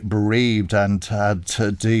recently bereaved and had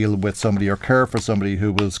to deal with somebody or care for somebody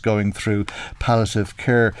who was going through palliative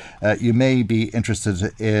care, you may be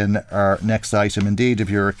interested in our next item. Indeed,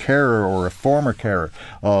 if you're a carer or a former carer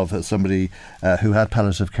of somebody who had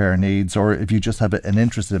palliative care needs, or if you just have an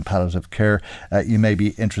interest in palliative care, you may be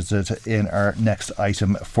interested in our next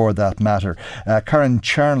item for that matter. Karen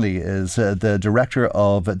Charnley is the director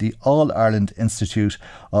of the All Ireland Institute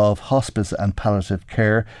of Hospice and Palliative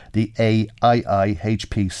Care, the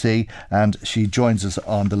AIIHPC, and she joins us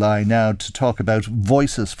on the line now to talk about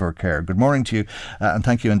Voices for Care. Good morning to you, and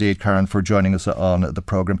thank you indeed, Karen, for joining us on the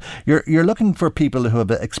programme. You're looking for people who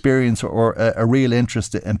have experience or a real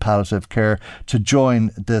interest in palliative care to join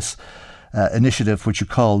this initiative which you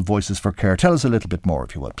call Voices for Care. Tell us a little bit more,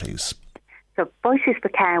 if you would, please. So Voices for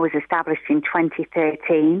Care was established in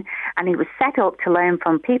 2013, and it was set up to learn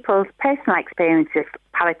from people's personal experiences of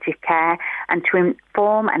palliative care and to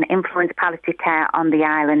inform and influence palliative care on the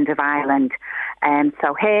island of Ireland.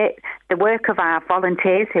 So here, the work of our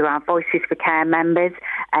volunteers, who are Voices for Care members,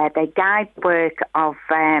 they guide the work of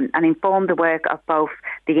and inform the work of both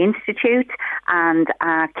the Institute and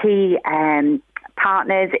our key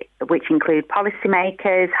partners, which include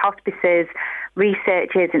policymakers, hospices,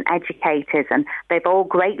 researchers and educators, and they've all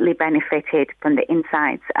greatly benefited from the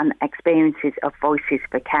insights and experiences of Voices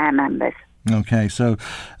for Care members. Okay, so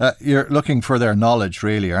you're looking for their knowledge,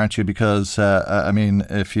 really, aren't you? Because,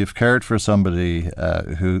 if you've cared for somebody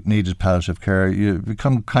who needed palliative care, you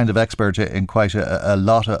become kind of expert in quite a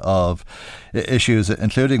lot of issues,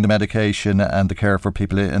 including the medication and the care for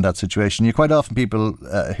people in that situation. You quite often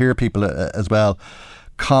hear people as well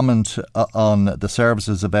comment on the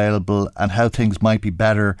services available and how things might be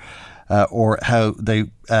better, or how they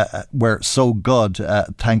were so good,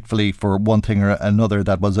 thankfully, for one thing or another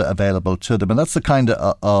that was available to them. And that's the kind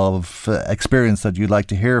of experience that you'd like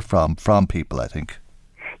to hear from people, I think.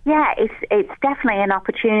 Yeah, it's definitely an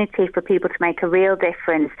opportunity for people to make a real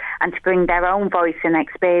difference and to bring their own voice and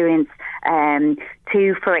experience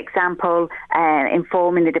to, for example,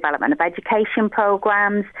 informing the development of education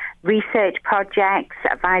programs, research projects,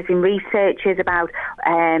 advising researchers about,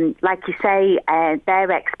 like you say, their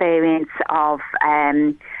experience of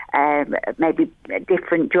maybe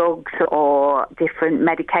different drugs or different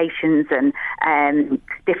medications and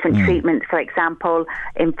different treatments, for example,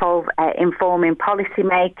 informing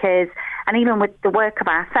policymakers. And even with the work of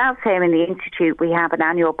ourselves here in the Institute, we have an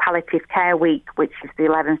annual Palliative Care Week, which is the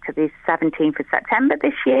 11th to the 17th of September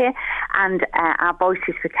this year. And our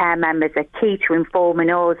Voices for Care members are key to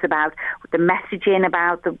informing us about the messaging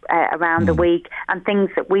about around the week and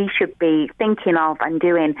things that we should be thinking of and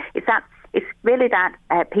doing. It's really that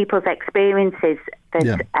people's experiences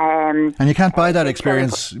that... and you can't buy that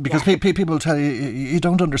experience because people tell you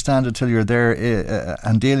don't understand until you're there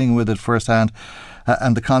and dealing with it firsthand,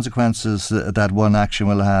 and the consequences that one action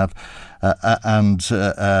will have, and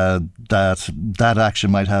that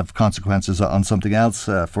action might have consequences on something else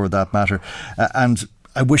for that matter. And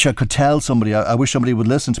I wish I could tell somebody, I wish somebody would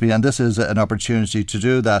listen to me, and this is an opportunity to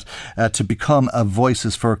do that, to become a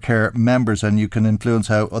Voices for Care members, and you can influence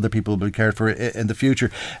how other people will be cared for in the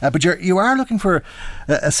future. But you are looking for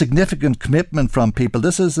a significant commitment from people.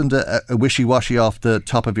 This isn't a wishy-washy off the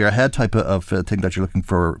top of your head type of thing that you're looking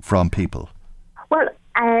for from people. Well,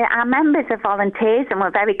 our members are volunteers, and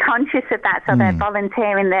we're very conscious of that, so they're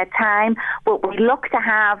volunteering their time. But we look to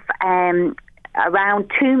have around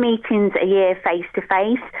 2 meetings a year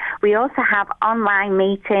face-to-face. We also have online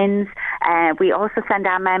meetings. We also send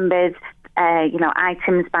our members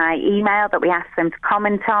items by email that we ask them to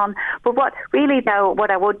comment on. But what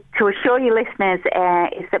I would to assure you listeners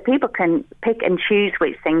is that people can pick and choose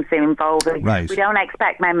which things they're involved in. Right. We don't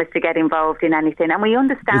expect members to get involved in anything, and we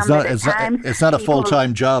understand it's not a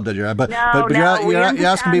full-time job that you're, but you're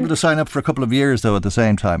asking people to sign up for a couple of years though at the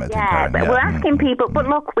same time, I think. But we're asking people, but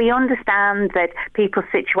look, we understand that people's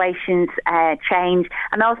situations change,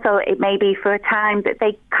 and also it may be for a time that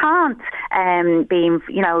they can't be,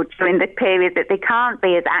 during the period that they can't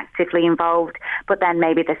be as actively involved, but then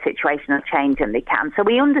maybe the situation will change and they can. So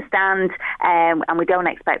we understand, and we don't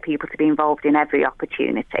expect people to be involved in every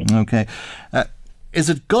opportunity. Okay. Is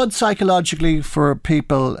it good psychologically for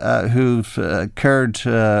people who've cared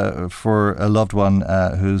for a loved one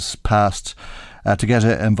who's passed to get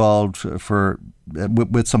involved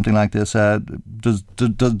with something like this?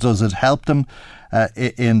 Does it help them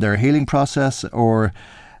in their healing process, or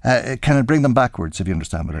can it bring them backwards, if you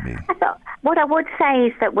understand what I mean? What I would say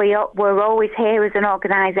is that we're always here as an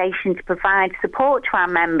organisation to provide support to our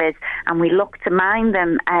members, and we look to mind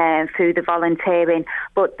them through the volunteering.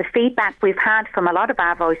 But the feedback we've had from a lot of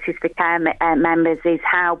our Voices for Care members is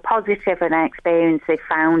how positive an experience they've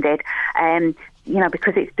found it.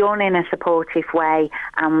 Because it's done in a supportive way,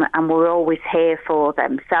 and we're always here for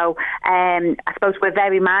them. So I suppose we're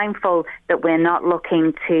very mindful that we're not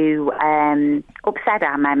looking to upset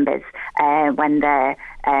our members when they're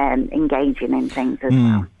engaging in things as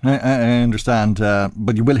well. I understand,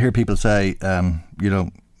 but you will hear people say,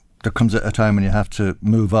 there comes a time when you have to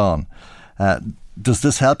move on. Does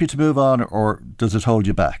this help you to move on, or does it hold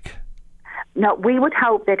you back? No, we would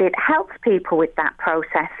hope that it helps people with that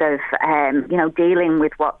process of, dealing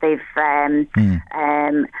with what they've... and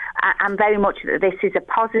very much that this is a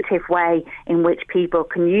positive way in which people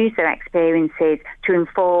can use their experiences to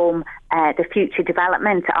inform the future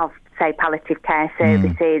development of say, palliative care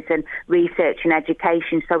services and research and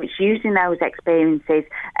education. So it's using those experiences,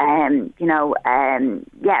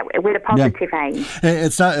 with a positive aim.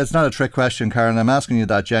 It's not a trick question, Karen. I'm asking you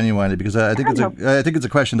that genuinely because I think it's a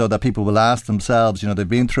question though that people will ask themselves. They've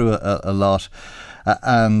been through a lot,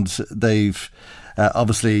 and they've.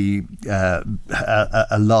 Obviously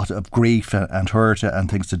a lot of grief and hurt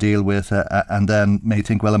and things to deal with, and then may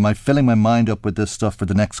think, well, am I filling my mind up with this stuff for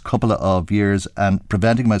the next couple of years and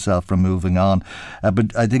preventing myself from moving on?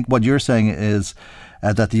 But I think what you're saying is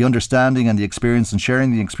that the understanding and the experience and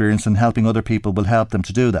sharing the experience and helping other people will help them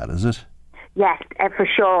to do that, is it? Yes, for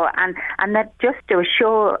sure, and that just to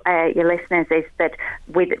assure your listeners is that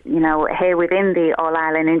here within the All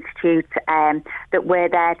Ireland Institute that we're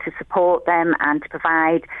there to support them and to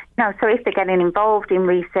provide, so if they're getting involved in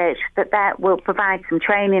research, that will provide some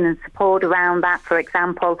training and support around that, for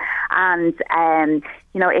example, and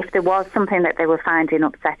if there was something that they were finding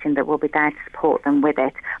upsetting, that we'll be there to support them with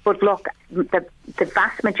it. But look, the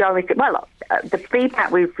vast majority, the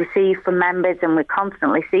feedback we've received from members, and we're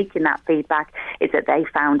constantly seeking that feedback, is that they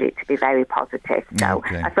found it to be very positive. So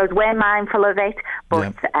I suppose we're mindful of it,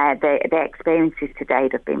 but the experiences to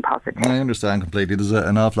date have been positive. I understand completely. There's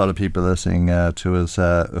an awful lot of people listening to us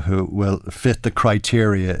who will fit the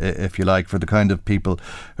criteria, if you like, for the kind of people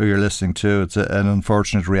who you're listening to. It's an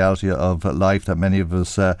unfortunate reality of life that many of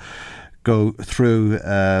us go through,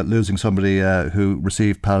 losing somebody who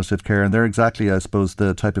received palliative care, and they're exactly, I suppose,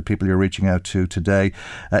 the type of people you're reaching out to today.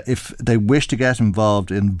 If they wish to get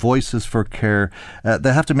involved in Voices for Care,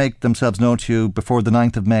 they have to make themselves known to you before the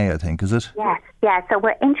 9th of May, I think, is it? Yes. Yeah, so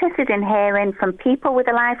we're interested in hearing from people with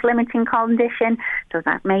a life-limiting condition. So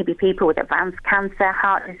that may be people with advanced cancer,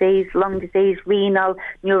 heart disease, lung disease, renal,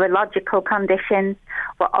 neurological conditions.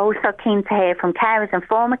 We're also keen to hear from carers and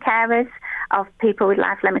former carers of people with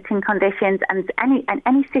life-limiting conditions, and any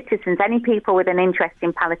citizens, any people with an interest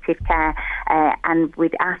in palliative care, and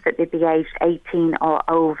we'd ask that they be aged 18 or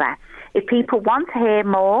over. If people want to hear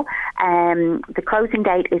more, the closing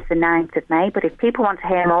date is the 9th of May, but if people want to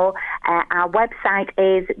hear more, our website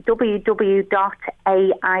is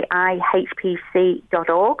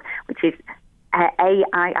www.aiihpc.org, which is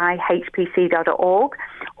aiihpc.org,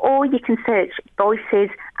 or you can search Voices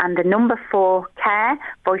and the number 4 Care,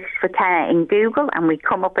 Voices for Care in Google, and we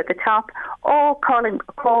come up at the top, or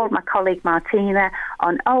call my colleague Martina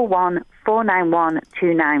on 01 491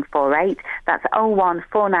 2948. That's 01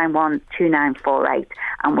 491 2948,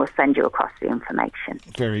 and we'll send you across the information.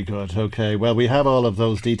 Very good. Okay. Well, we have all of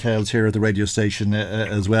those details here at the radio station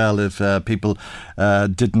as well. If people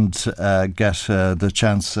didn't get the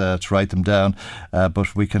chance to write them down,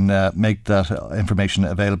 but we can make that information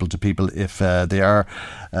available to people if they are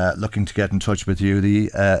looking to get in touch with you.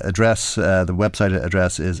 The address, the website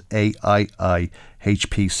address is AIIHPC.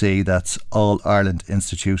 That's All Ireland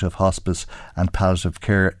Institute of Hospice and Palliative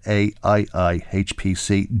Care, AIIHPC.org.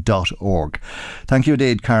 Thank you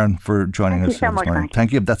indeed, Karen, for joining us this morning.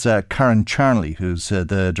 Thank you. That's Karen Charnley, who's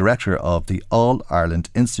the director of the All Ireland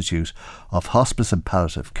Institute of Hospice and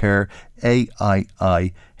Palliative Care,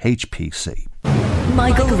 AIIHPC.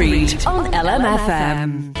 Michael Reid on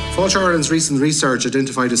LMFM. Fáilte Ireland's recent research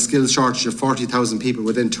identified a skills shortage of 40,000 people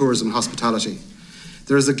within tourism and hospitality.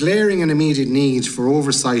 There is a glaring and immediate need for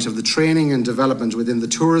oversight of the training and development within the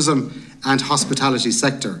tourism and hospitality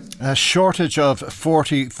sector. A shortage of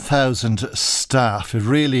 40,000 staff. It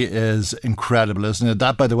really is incredible, isn't it?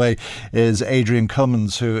 That, by the way, is Adrian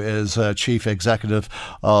Cummins, who is Chief Executive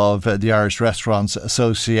of the Irish Restaurants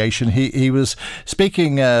Association. He was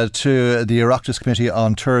speaking to the Oireachtas Committee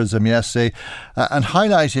on Tourism yesterday and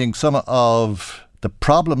highlighting some of the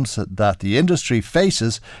problems that the industry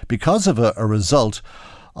faces because of a result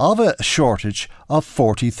of a shortage of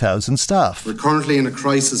 40,000 staff. We're currently in a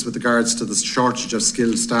crisis with regards to the shortage of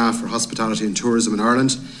skilled staff for hospitality and tourism in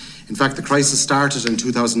Ireland. In fact, the crisis started in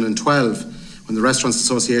 2012 when the Restaurants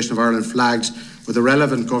Association of Ireland flagged with the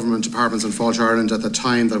relevant government departments in Fáilte Ireland at the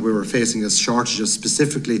time that we were facing a shortage of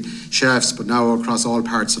specifically chefs, but now across all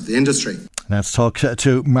parts of the industry. Let's talk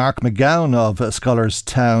to Mark McGowan of Scholars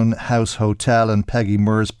Town House Hotel and Peggy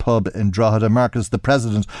Moore's Pub in Drogheda. Mark is the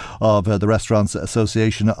president of the Restaurants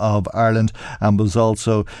Association of Ireland and was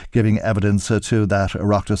also giving evidence to that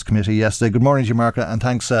Oireachtas committee yesterday. Good morning to you, Mark, and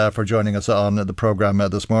thanks for joining us on the programme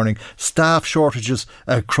this morning. Staff shortages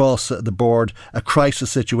across the board, a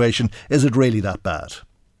crisis situation. Is it really that bad?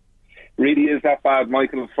 Really is that bad,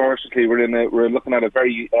 Michael. Unfortunately, we're looking at a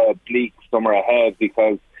very bleak summer ahead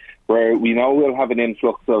because we know we'll have an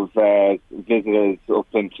influx of visitors up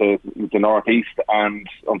into the northeast, and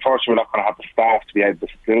unfortunately we're not going to have the staff to be able to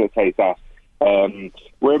facilitate that.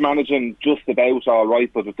 We're managing just about all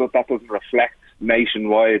right, but that doesn't reflect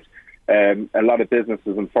nationwide. A lot of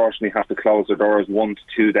businesses unfortunately have to close their doors 1 to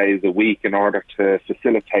 2 days a week in order to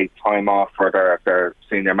facilitate time off for their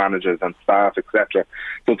senior managers and staff, etc.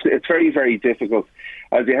 So it's very, very difficult.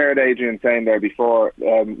 As you heard Adrian saying there before,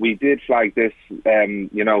 we did flag this 10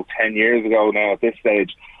 years ago now at this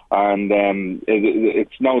stage, and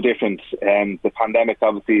it's no different. The pandemic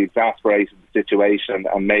obviously exacerbated the situation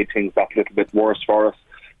and made things that little bit worse for us.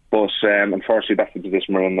 But unfortunately, that's the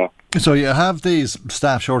position we're in now. So you have these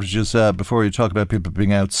staff shortages before you talk about people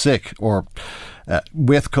being out sick or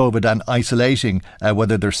with COVID and isolating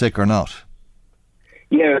whether they're sick or not.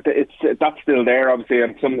 Yeah, that's still there, obviously,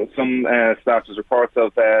 and some staff has reports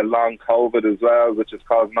of long COVID as well, which is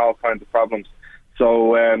causing all kinds of problems.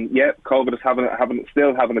 So COVID is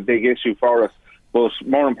still having a big issue for us. But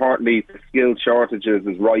more importantly, the skilled shortages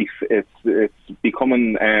is rife. It's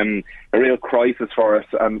becoming a real crisis for us,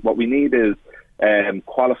 and what we need is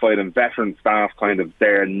qualified and veteran staff kind of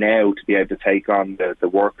there now to be able to take on the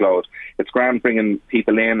workload. It's grand bringing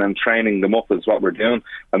people in and training them up is what we're doing.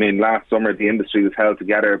 I mean, last summer the industry was held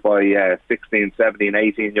together by 16, 17,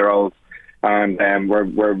 18-year-olds, and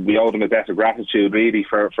we owe them a debt of gratitude really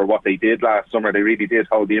for what they did last summer. They really did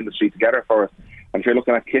hold the industry together for us. And if you're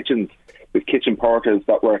looking at kitchens, with kitchen porters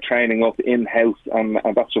that we're training up in-house, and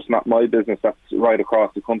that's just not my business, that's right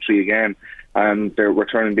across the country again, and we're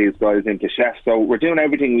turning these guys into chefs. So we're doing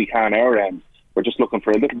everything we can our end. We're just looking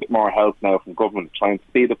for a little bit more help now from government to try and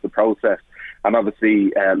speed up the process, and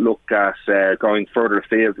obviously look at going further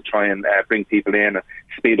afield to try and bring people in and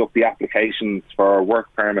speed up the applications for work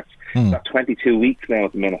permits. That's 22 weeks now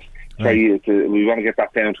at the minute. We want to get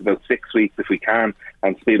that down to about 6 weeks if we can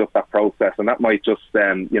and speed up that process, and that might just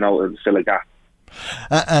fill a gap.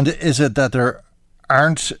 And is it that there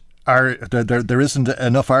isn't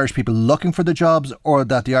enough Irish people looking for the jobs, or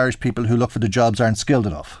that the Irish people who look for the jobs aren't skilled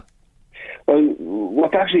enough? Well,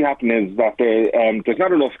 what's actually happening is that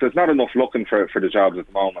there's not enough looking for the jobs at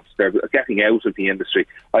the moment. They're getting out of the industry.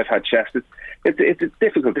 I've had chefs. It's a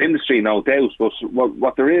difficult industry, no doubt, but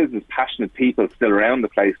what there is passionate people still around the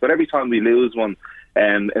place. But every time we lose one,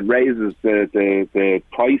 it raises the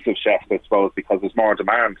price of chefs, I suppose, because there's more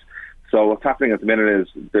demand. So what's happening at the minute is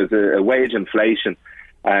there's a wage inflation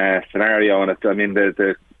scenario, and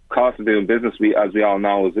the cost of doing business, as we all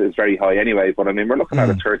know, is very high anyway. But I mean, we're looking at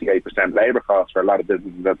a 38% labour cost for a lot of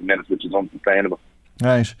businesses at the minute, which is unsustainable.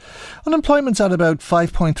 Right. Unemployment's at about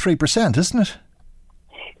 5.3%, isn't it?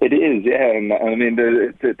 It is, yeah, and I mean,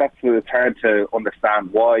 it's hard to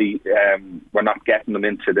understand why we're not getting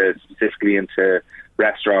them specifically into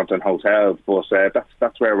restaurants and hotels, but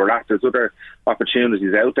that's where we're at. There's other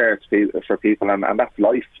opportunities out there for people, and that's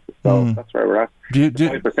life. So that's where we're at.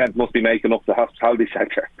 5% must be making up the hospitality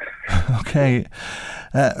sector. Okay.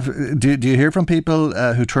 Do you hear from people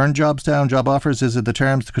who turn jobs down, job offers? Is it the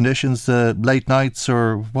terms, the conditions, the late nights,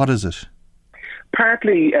 or what is it?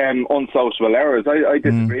 Partly unsociable hours. I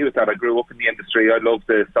disagree with that. I grew up in the industry. I love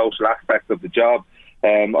the social aspect of the job.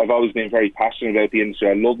 I've always been very passionate about the industry.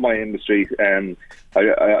 I love my industry.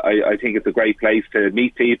 I think it's a great place to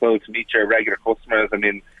meet people, to meet your regular customers. I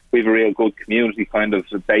mean, we have a real good community kind of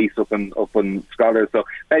base up in Scholars. So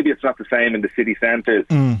maybe it's not the same in the city centres.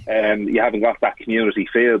 You haven't got that community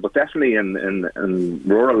feel, but definitely in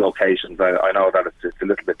rural locations, I know that it's a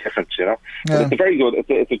little bit different, you know. But it's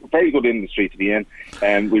a very good industry to be in,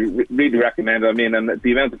 and we really recommend it. I mean, and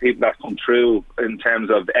the amount of people that come through in terms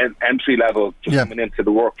of entry level coming into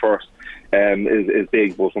the workforce is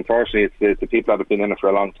big, but unfortunately it's the people that have been in it for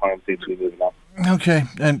a long time seem to be moving on. Okay,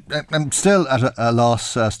 and I'm still at a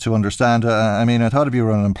loss as to understand. I mean, I thought if you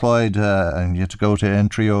were unemployed and you had to go to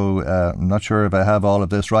Entrio, I'm not sure if I have all of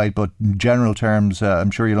this right, but in general terms, I'm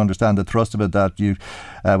sure you'll understand the thrust of it, that you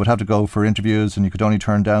would have to go for interviews and you could only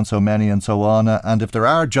turn down so many and so on. And if there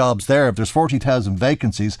are jobs there, if there's 40,000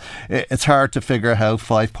 vacancies, it's hard to figure how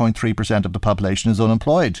 5.3% of the population is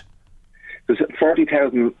unemployed. There's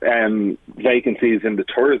 40,000 vacancies in the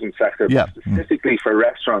tourism sector, but specifically for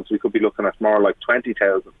restaurants, we could be looking at more like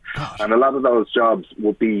 20,000. And a lot of those jobs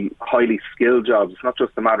would be highly skilled jobs. It's not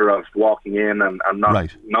just a matter of walking in and not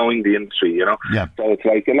knowing the industry, you know. So it's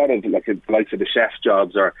like a lot of the likes of the chef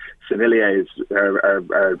jobs or sommeliers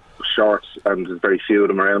are short, and there's very few of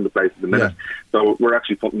them around the place at the minute. So we're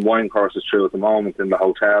actually putting wine courses through at the moment in the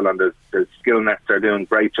hotel, and there's SkillNet. They're doing a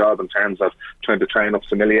great job in terms of trying to train up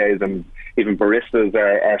sommeliers and even baristas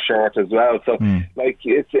are short as well. So like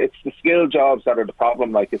it's the skill jobs that are the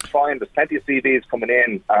problem. Like it's fine, there's plenty of CVs coming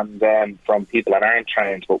in and from people that aren't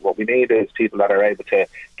trained, but what we need is people that are able to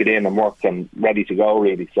get in and work and ready to go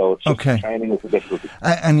really. So it's just training is the difficulty.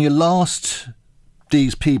 And you lost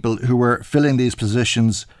these people who were filling these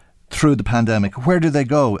positions through the pandemic. Where did they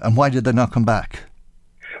go and why did they not come back?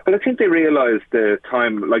 Well, I think they realised the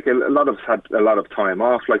time, like a lot of us had a lot of time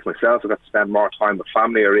off, like myself, I got to spend more time with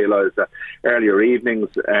family. I realised that earlier evenings.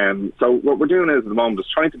 So what we're doing is at the moment is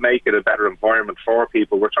trying to make it a better environment for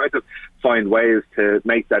people. We're trying to find ways to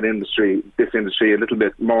make this industry a little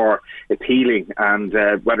bit more appealing, and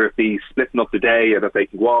whether it be splitting up the day, or that they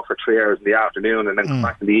can go off for 3 hours in the afternoon and then come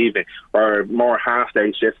back in the evening, or more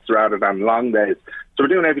half-day shifts rather than long days. So we're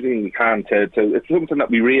doing everything we can to it's something that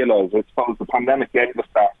we realise. I suppose the pandemic gave us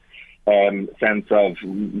that sense of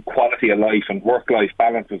quality of life and work-life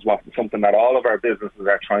balance is something that all of our businesses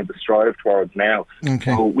are trying to strive towards now.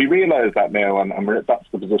 So we realise that now, and that's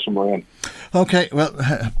the position we're in. Okay, well,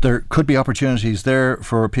 there could be opportunities there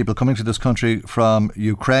for people coming to this country from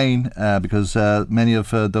Ukraine because many of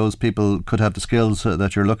those people could have the skills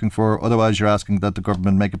that you're looking for. Otherwise, you're asking that the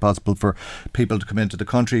government make it possible for people to come into the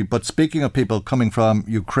country. But speaking of people coming from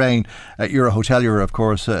Ukraine, you're a hotelier, of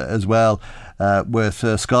course, as well. With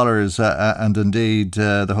scholars and indeed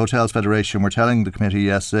the Hotels Federation were telling the committee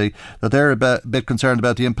yesterday that they're a bit concerned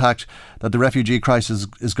about the impact that the refugee crisis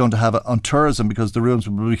is going to have on tourism because the rooms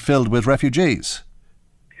will be filled with refugees.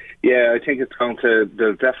 Yeah, I think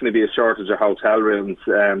there'll definitely be a shortage of hotel rooms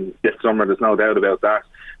this summer, there's no doubt about that.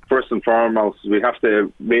 First and foremost, we have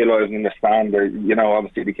to realise and understand that,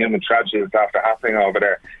 obviously the human tragedy that's after happening over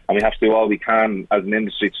there, and we have to do all we can as an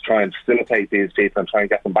industry to try and facilitate these people and try and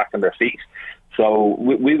get them back on their feet. So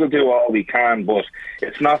we will do all we can, but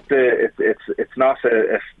it's not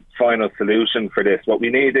a final solution for this. What we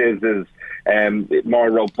need is more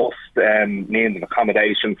robust means of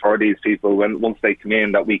accommodation for these people once they come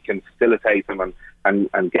in, that we can facilitate them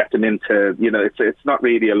and get them into, it's not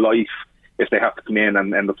really a life if they have to come in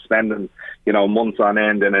and end up spending, months on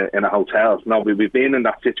end in a hotel. No, we've been in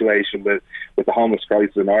that situation with the homeless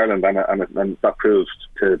crisis in Ireland, and that proved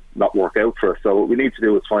to not work out for us. So what we need to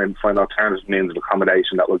do is find alternative means of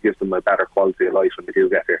accommodation that will give them a better quality of life when they do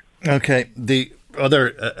get here. Okay, the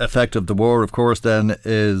other effect of the war, of course, then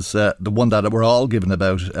is the one that we're all given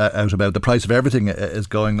about the price of everything is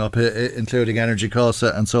going up, including energy costs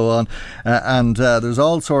and so on. And there's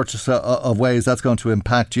all sorts of ways that's going to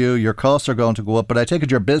impact you. Your costs are going to go up, but I take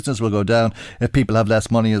it your business will go down if people have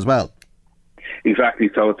less money as well. Exactly.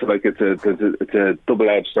 So it's a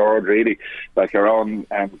double-edged sword, really. Like our own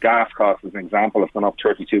gas costs, as an example, have gone up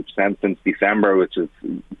 32% since December, which is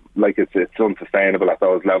it's unsustainable at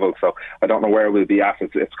those levels. So I don't know where we'll be at.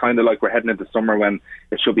 It's kind of like we're heading into summer when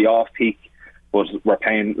it should be off peak, but we're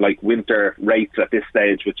paying like winter rates at this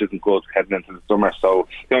stage, which isn't good heading into the summer. So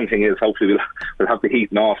the only thing is, hopefully we'll have the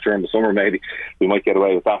heating off during the summer. Maybe we might get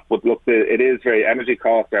away with that. But look, energy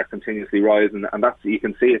costs are continuously rising, and that's, you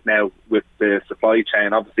can see it now with the supply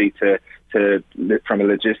chain. Obviously, from a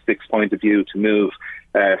logistics point of view, to move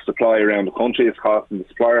supply around the country is costing the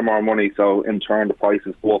supplier more money. So in turn, the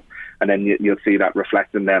prices go up, and then you'll see that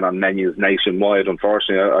reflecting then on menus nationwide.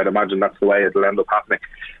 Unfortunately, I'd imagine that's the way it'll end up happening.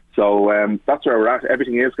 So that's where we're at.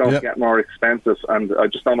 Everything is going to get more expensive, and I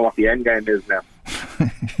just don't know what the end game is now.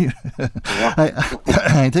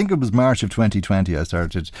 I think it was March of 2020 I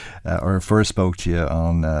started or first spoke to you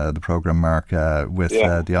on the programme, Mark, with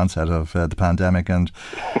the onset of the pandemic, and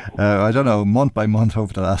I don't know, month by month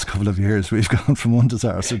over the last couple of years we've gone from one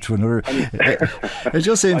disaster to another. It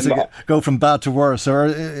just seems to go from bad to worse. Or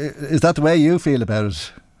is that the way you feel about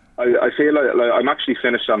it? I feel like I'm actually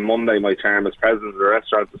finished on Monday my term as president of the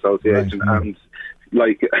Restaurants Association, and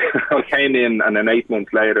I came in, and then 8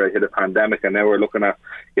 months later I hit a pandemic, and now we're looking at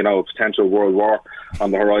a potential world war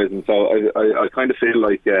on the horizon. So I kind of feel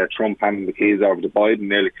like Trump handing the keys over to Biden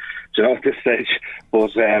nearly, at this stage.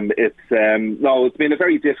 But it's been a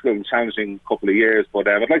very difficult and challenging couple of years. But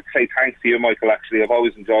I'd like to say thanks to you, Michael. Actually, I've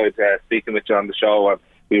always enjoyed speaking with you on the show, and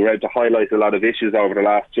we were able to highlight a lot of issues over the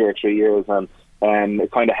last 2 or 3 years, and it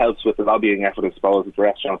kind of helps with the lobbying effort, I suppose, of the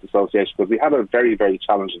Restaurants Association, because we had a very, very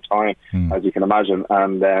challenging time, as you can imagine.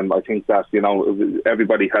 And I think that,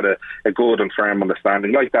 everybody had a good and firm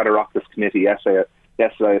understanding. Like that Oireachtas committee yesterday,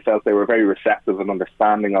 I felt they were very receptive and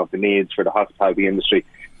understanding of the needs for the hospitality industry.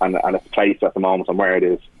 and its place at the moment and where it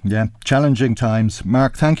is. Yeah, challenging times.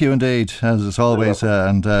 Mark, thank you indeed, as always,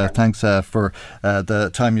 and thanks for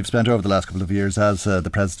the time you've spent over the last couple of years as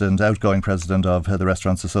the outgoing president of the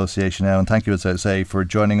Restaurants Association now. And thank you, as I say, for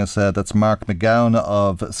joining us. That's Mark McGowan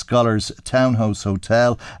of Scholars Townhouse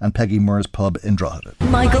Hotel and Peggy Moore's Pub in Drogheda.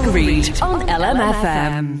 Michael Reid on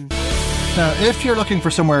LMFM. Now, if you're looking for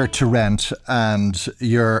somewhere to rent and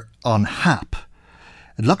you're on HAP,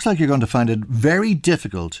 it looks like you're going to find it very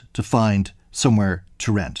difficult to find somewhere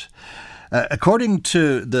to rent. According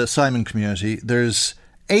to the Simon community, there's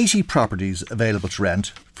 80 properties available to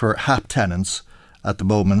rent for HAP tenants at the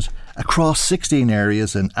moment across 16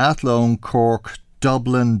 areas in Athlone, Cork,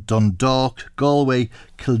 Dublin, Dundalk, Galway,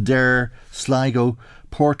 Kildare, Sligo,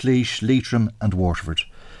 Portlaoise, Leitrim and Waterford.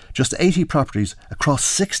 Just 80 properties across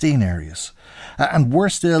 16 areas. And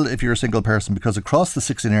worse still if you're a single person, because across the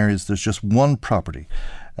 16 areas there's just one property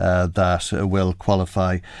that will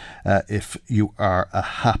qualify if you are a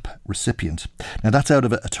HAP recipient. Now that's out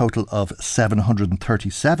of a total of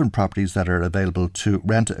 737 properties that are available to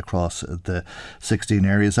rent across the 16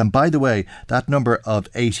 areas. And by the way, that number of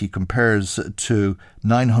 80 compares to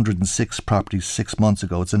 906 properties 6 months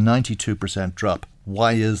ago. It's a 92% drop.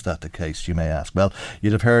 Why is that the case, you may ask? Well,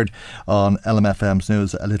 you'd have heard on LMFM's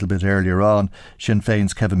news a little bit earlier on, Sinn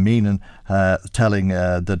Féin's Kevin Meenan telling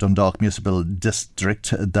the Dundalk Municipal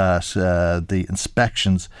District that the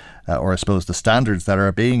inspections, or I suppose the standards that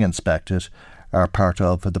are being inspected, are part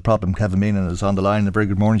of the problem. Kevin Meenan is on the line. A very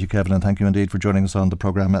good morning to you, Kevin, and thank you indeed for joining us on the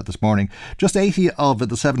programme this morning. Just 80 of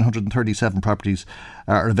the 737 properties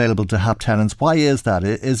are available to HAP tenants. Why is that?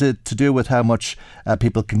 Is it to do with how much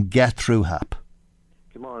people can get through HAP?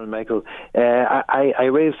 Good morning, Michael. I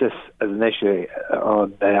raised this as an issue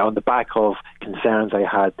on the back of concerns I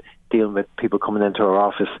had dealing with people coming into our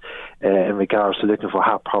office in regards to looking for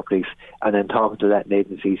HAP properties, and then talking to letting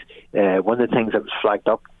agencies. One of the things that was flagged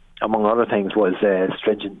up, among other things, was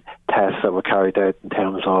stringent tests that were carried out in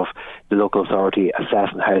terms of the local authority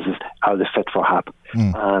assessing houses are they fit for HAP,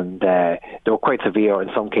 and they were quite severe in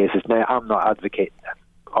some cases. Now, I'm not advocating that.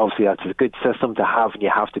 Obviously, that's a good system to have, and you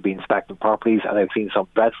have to be inspecting properties. And I've seen some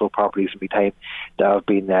dreadful properties in my time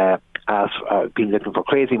that have been looking for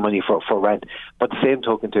crazy money for rent. But the same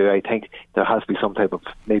token, too, I think there has to be some type of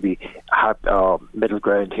maybe middle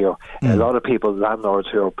ground here. A lot of people, landlords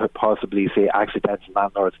who are possibly, say, accidental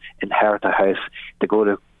landlords, inherit a house, they go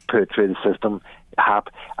to put it through the system, HAP,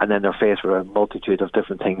 and then they're faced with a multitude of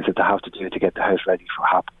different things that they have to do to get the house ready for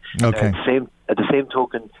HAP. Okay. At the same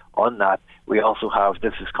token, on that, we also have,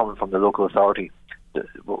 this is coming from the local authority,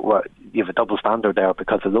 you have a double standard there,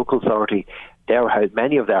 because the local authority,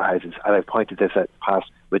 many of their houses, and I've pointed this out in the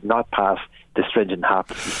past, would not pass the stringent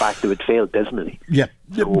HAP. In fact, they would fail dismally. Yeah.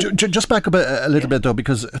 So, just back up a little bit though,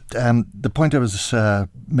 because the point I was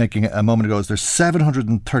making a moment ago is there's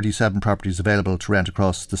 737 properties available to rent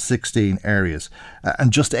across the 16 areas,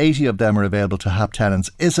 and just 80 of them are available to HAP tenants.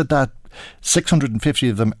 Is it that 650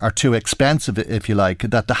 of them are too expensive, if you like,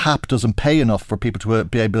 that the HAP doesn't pay enough for people to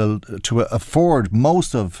be able to afford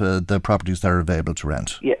most of the properties that are available to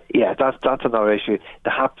rent? Yeah, that's another issue.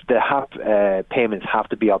 The HAP payments have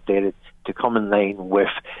to be updated to come in line with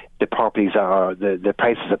the properties are the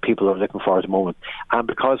prices that people are looking for at the moment. And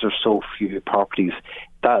because there's so few properties,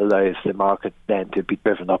 that allows the market then to be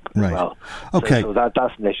driven up as well. Okay. So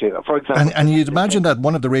that's an issue. For example, and you'd imagine that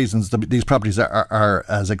one of the reasons these properties are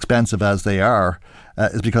as expensive as they are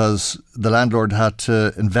is because the landlord had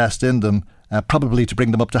to invest in them, probably to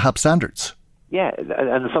bring them up to HAP standards. Yeah,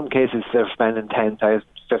 and in some cases they're spending 10,000,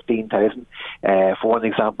 15,000. For one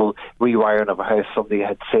example, rewiring of a house, somebody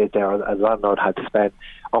had said there, a landlord had to spend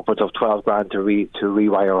upwards of 12 grand to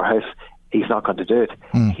rewire a house. He's not going to do it.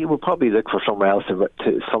 He will probably look for somewhere else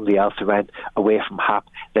to somebody else to rent away from HAP.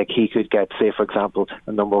 Like he could get, say, for example,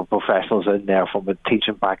 a number of professionals in there from a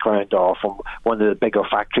teaching background or from one of the bigger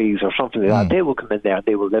factories or something like that. They will come in there and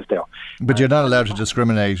they will live there. But you're not allowed to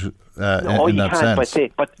discriminate in that sense.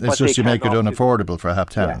 It's just you make it unaffordable for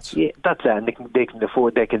HAP tenants. Yeah, that's it. And they can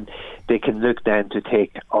afford. They can look then to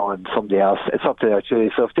take on somebody else. It's up to their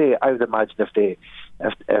choice. So I would imagine if they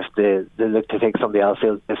look to take somebody else,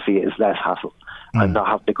 they'll see it as less hassle and not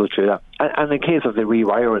have to go through that. And in case of the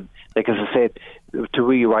rewiring, like as I said, to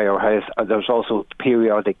rewire a house, there's also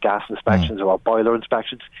periodic gas inspections or boiler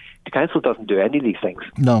inspections. The council doesn't do any of these things.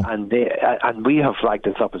 No. And we have flagged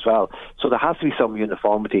this up as well. So there has to be some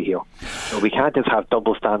uniformity here. So we can't just have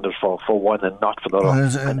double standards for one and not for the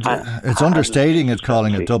other. It's understating it,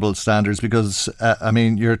 calling it double standards, because,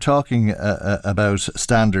 you're talking about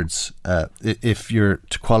standards. If you're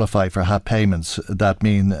to qualify for HAP payments, that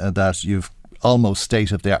mean that you've almost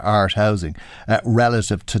state-of-the-art housing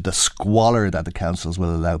relative to the squalor that the councils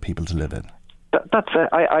will allow people to live in. That's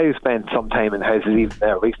I spent some time in houses even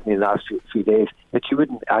there recently in the last few days that you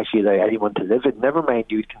wouldn't actually allow anyone to live in. Never mind,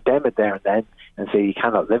 you would condemn it there and then and say you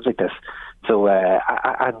cannot live like this. So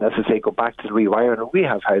and as I say, go back to the rewiring. We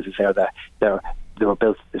have houses there that they were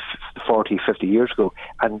built 40, 50 years ago,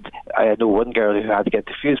 and I know one girl who had to get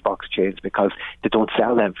the fuse box changed because they don't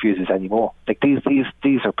sell them fuses anymore. Like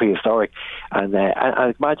these are prehistoric, and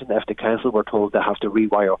I imagine if the council were told they have to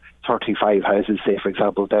rewire 35 houses, say for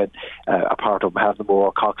example down a part of Mahonmore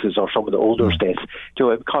or Cox's or some of the older estates, it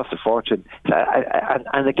would cost a fortune.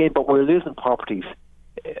 And again, but we're losing properties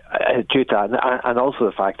due to that, and also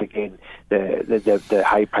the fact again the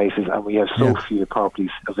high prices, and we have so few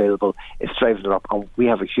properties available. It's driving it up, and we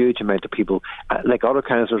have a huge amount of people, like other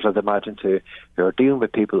councillors I'd imagine too, who are dealing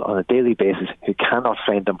with people on a daily basis who cannot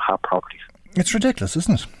find them have properties. It's ridiculous,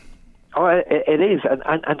 isn't it? Oh, it is,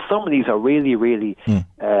 and some of these are really, really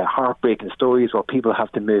heartbreaking stories where people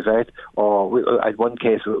have to move out. Or in one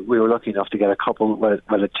case, we were lucky enough to get a couple with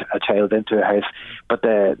a child into a house, but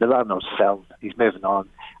the landlord's selling, he's moving on,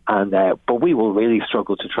 and but we will really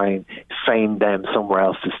struggle to try and find them somewhere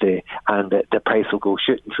else to stay, and the price will go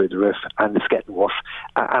shooting through the roof, and it's getting worse.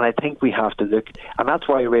 And I think we have to look, and that's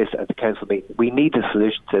why I raised it at the council meeting. We need a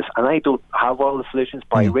solution to this, and I don't have all the solutions,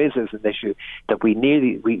 but I raise it as an issue that we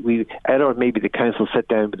either maybe the council sit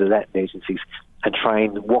down with the letting agencies and try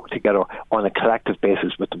and work together on a collective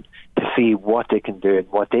basis with them to see what they can do and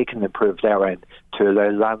what they can improve their end to allow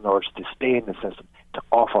landlords to stay in the system, to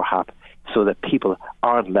offer HAP, so that people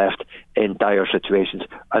aren't left in dire situations.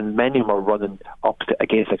 And many of them are running up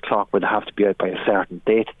against a clock where they have to be out by a certain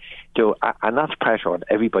date. So, and that's pressure on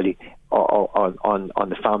everybody, on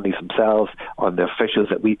the families themselves, on the officials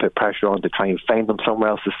that we put pressure on to try and find them somewhere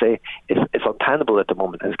else to stay. It's untenable at the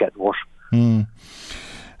moment, and it's getting worse.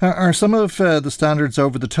 Are some of the standards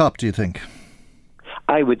over the top, do you think?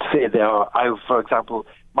 I would say they are. For example,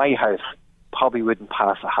 my house probably wouldn't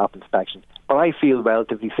pass a HAP inspection, but I feel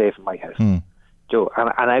relatively safe in my house. Joe,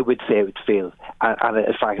 and I would say it would fail. And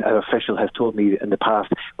in fact, an official has told me in the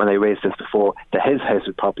past, when I raised this before, that his house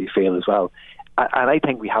would probably fail as well. And I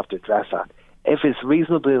think we have to address that. If it's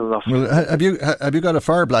reasonable enough... Well, have you got a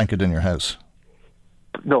fire blanket in your house?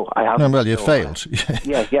 No, I haven't. No, well, you failed.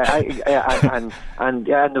 And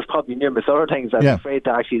there's probably numerous other things I'm afraid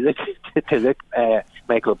to actually look,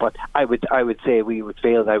 Michael. But I would say we would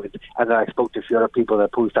fail. And I spoke to a few other people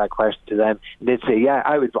that posed that question to them, and they'd say,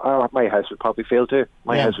 my house would probably fail too.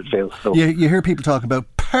 My house would fail. So. You hear people talking about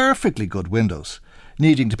perfectly good windows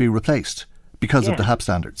needing to be replaced because of the HAP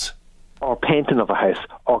standards, or painting of a house,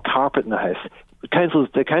 or carpet in a house. The council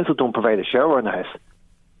don't provide a shower in a house.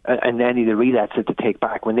 And any of the relets that they take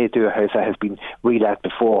back, when they do a house that has been relet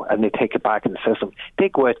before and they take it back in the system, they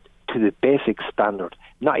go out to the basic standard,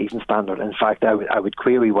 not even standard. In fact, I would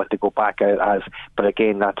query what they go back out as, but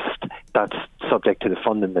again, that's subject to the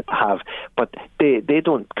funding that they have. But they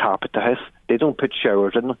don't carpet the house, they don't put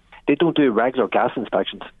showers in them, they don't do regular gas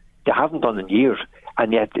inspections. They haven't done in years,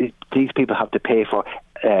 and yet these people have to pay for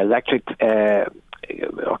electric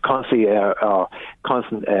constant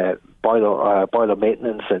boiler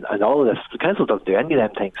maintenance and all of this. The council doesn't do any of them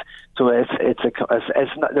things. So it's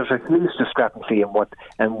not, there's a huge discrepancy in what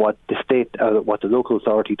the state, what the local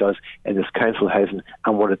authority does in this council housing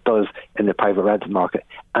and what it does in the private rental market.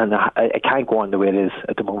 And it can't go on the way it is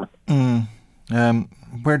at the moment.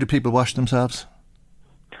 Where do people wash themselves?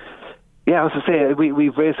 Yeah, as I say,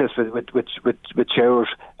 we've raised this with showers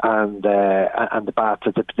and the baths.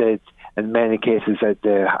 In many cases, they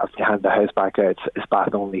have to hand the house back out. It's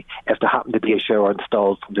bath only. If there happened to be a shower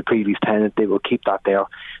installed from the previous tenant, they will keep that there.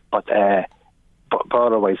 But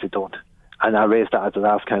otherwise, they don't. And I raised that at the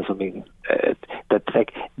last council meeting.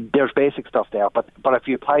 There's basic stuff there, but if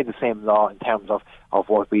you apply the same law in terms of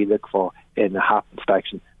what we look for in the HAP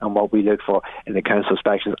inspection and what we look for in the council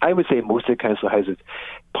inspections, I would say most of the council houses,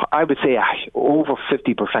 I would say over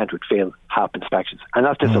 50% would fail HAP inspections, and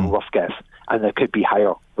that's just a rough guess, and it could be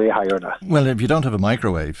higher, way higher than that. Well, if you don't have a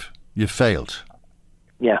microwave, you've failed.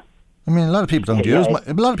 Yeah. I mean, a lot of people don't use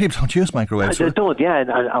microwaves. They don't,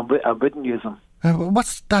 and I wouldn't use them.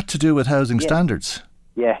 What's that to do with housing standards?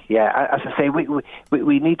 Yeah. As I say, we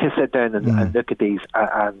need to sit down and look at these.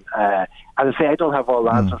 And as I say, I don't have all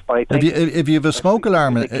the answers, but I think if you have a smoke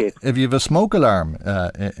alarm, in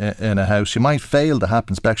a house, you might fail the HAP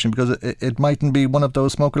inspection because it mightn't be one of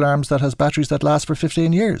those smoke alarms that has batteries that last for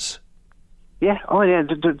 15 years. Yeah,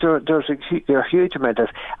 there's a huge amount of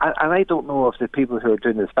this. And I don't know if the people who are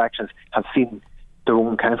doing the inspections have seen their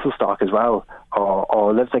own council stock as well,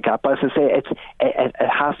 or lives like that. But as I say, it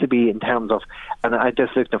has to be in terms of, and I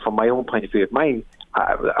just looked at from my own point of view.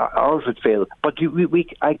 Ours would fail, but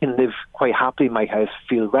I can live quite happily in my house,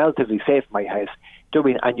 feel relatively safe in my house. Do you know what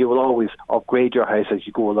I mean? And you will always upgrade your house as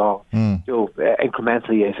you go along,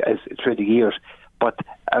 incrementally as through the years. But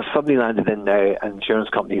if somebody landed in now, and insurance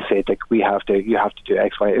companies say that you have to do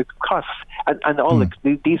X, Y, it costs, and all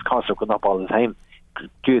these costs are going up all the time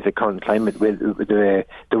due to the current climate with the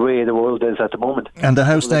way the world is at the moment. And the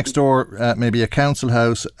house next door, maybe a council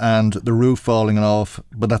house, and the roof falling off,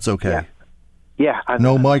 but that's okay. Yeah. And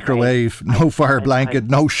no microwave, no fire blanket,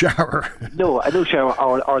 no shower. No shower,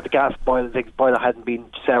 or the gas boiler hadn't been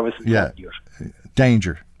serviced in years.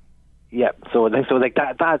 Danger. Yeah, so like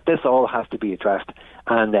that this all has to be addressed,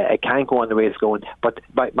 and it can't go on the way it's going. But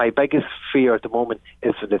my biggest fear at the moment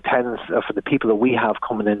is for the tenants, for the people that we have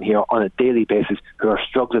coming in here on a daily basis who are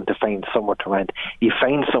struggling to find somewhere to rent. You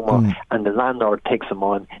find somewhere, and the landlord takes them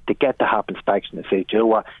on to get the HAP inspection and say, do you know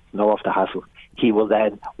what, no off the hassle. He will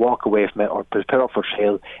then walk away from it or put it up for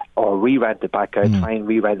sale or re-rent it back out, try and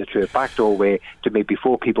re-rent it through a back doorway to maybe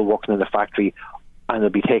 4 people working in the factory, and it'll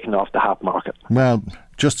be taken off the HAP market. Well,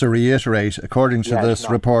 just to reiterate, according to this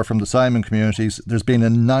report from the Simon Communities, there's been a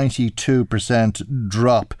 92%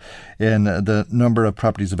 drop in the number of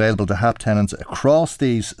properties available to HAP tenants across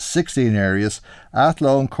these 16 areas: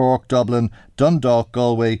 Athlone, Cork, Dublin, Dundalk,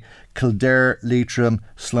 Galway, Kildare, Leitrim,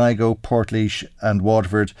 Sligo, Portlaoise and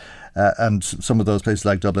Waterford. And some of those places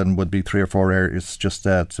like Dublin would be 3 or 4 areas, just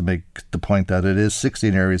to make the point that it is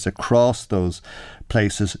 16 areas across those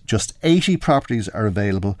places. Just 80 properties are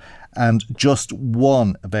available, and just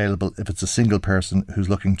 1 available if it's a single person who's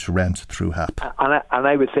looking to rent through HAP. And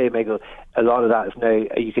I would say, Michael, a lot of that is now,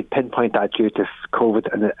 you could pinpoint that due to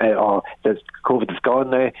COVID, or COVID is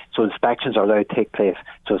gone now, so inspections are allowed to take place.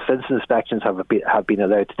 So since inspections have been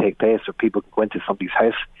allowed to take place, so people can go into somebody's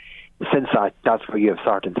house, since that's where you have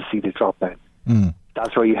started to see the drop down.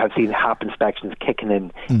 That's where you have seen HAP inspections kicking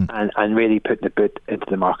in and really putting a boot into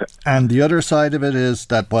the market. And the other side of it is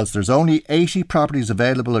that whilst there's only 80 properties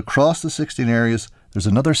available across the 16 areas, there's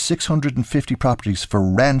another 650 properties for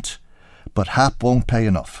rent, but HAP won't pay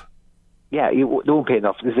enough. Yeah, you don't pay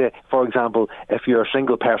enough. For example, if you're a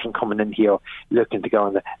single person coming in here looking to go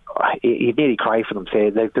on, you'd nearly cry for them,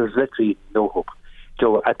 saying there's literally no hope.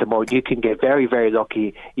 So at the moment, you can get very, very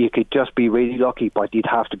lucky. You could just be really lucky, but you'd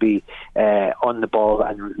have to be on the ball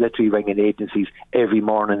and literally ringing agencies every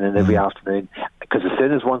morning and every afternoon, because as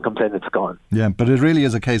soon as one comes in, it's gone. Yeah, but it really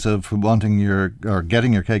is a case of wanting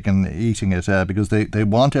getting your cake and eating it, because they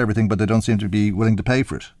want everything, but they don't seem to be willing to pay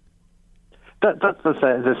for it. That's as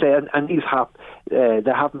I say, and these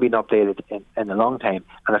they haven't been updated in a long time.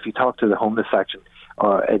 And if you talk to the homeless section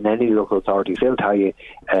or in any local authorities, they'll tell you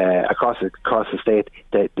across the state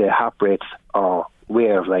that the HAP rates are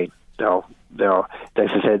way out of line. They're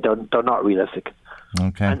as I said, they're not realistic.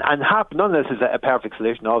 Okay. And HAP, none of this is a perfect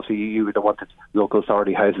solution. Obviously, you would have wanted local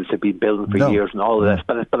authority houses to be building for years and all of this,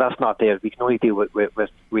 but that's not there. We can only deal with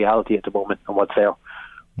reality at the moment and what's there.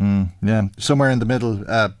 Yeah, somewhere in the middle,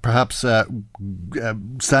 perhaps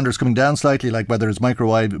standards coming down slightly, like whether it's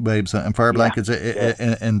microwaves and fire blankets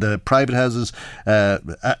in the private houses,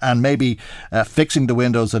 and maybe fixing the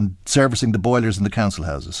windows and servicing the boilers in the council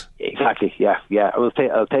houses. Exactly, yeah. I'll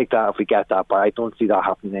take that if we get that, but I don't see that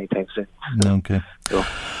happening anytime soon. Okay. So.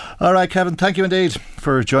 All right, Kevin, thank you indeed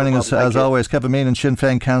for joining us as always. Kevin Meenan, Sinn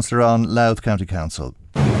Féin councillor on Louth County Council.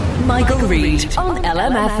 Michael Reid on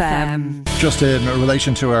LMFM. Just in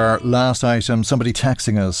relation to our last item, somebody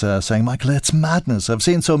texting us saying, Michael, it's madness. I've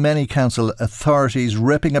seen so many council authorities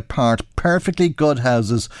ripping apart perfectly good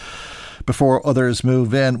houses before others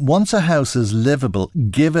move in. Once a house is livable,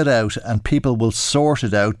 give it out and people will sort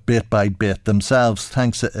it out bit by bit themselves.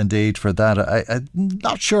 Thanks indeed for that. I'm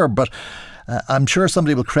not sure, but I'm sure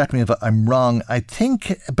somebody will correct me if I'm wrong. I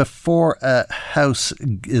think before a house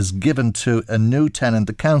is given to a new tenant,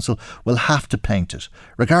 the council will have to paint it,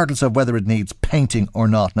 regardless of whether it needs painting or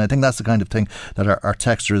not. And I think that's the kind of thing that our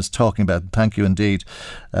texter is talking about. Thank you indeed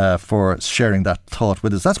for sharing that thought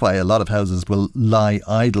with us. That's why a lot of houses will lie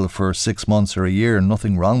idle for 6 months or a year and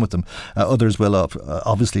nothing wrong with them. Others will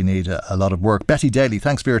obviously need a lot of work. Betty Daly,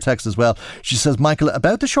 thanks for your text as well. She says, Michael,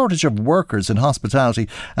 about the shortage of workers in hospitality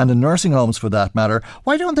and in nursing homes for that matter,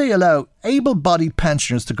 why don't they allow able-bodied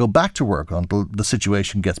pensioners to go back to work until the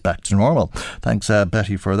situation gets back to normal? Thanks,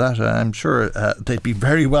 Betty, for that. I'm sure they'd be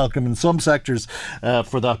very welcome in some sectors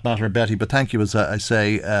for that matter, Betty, but thank you, as I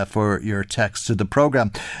say, for your text to the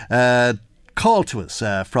programme. call to us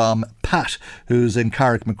from Pat, who's in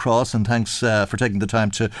Carrickmacross, and thanks for taking the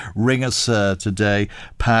time to ring us today.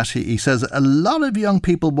 Pat, he says a lot of young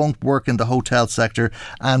people won't work in the hotel sector,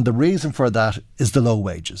 and the reason for that is the low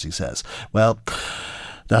wages, he says. Well,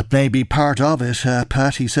 that may be part of it,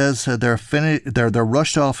 Pat. He says they're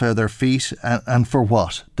rushed off their feet, and for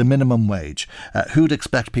what? The minimum wage. Who'd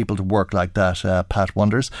expect people to work like that, Pat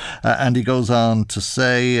wonders. And he goes on to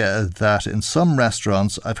say that in some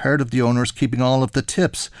restaurants, I've heard of the owners keeping all of the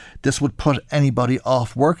tips. This would put anybody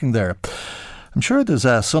off working there. I'm sure there's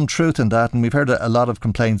some truth in that, and we've heard a lot of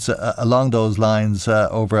complaints along those lines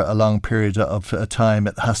over a long period of time,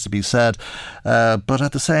 it has to be said. But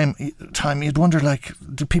at the same time, you'd wonder, like,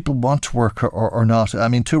 do people want to work or not? I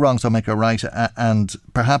mean, two wrongs don't make a right, and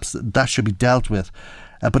perhaps that should be dealt with.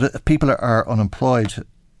 But if people are unemployed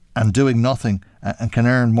and doing nothing and can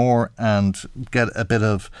earn more and get a bit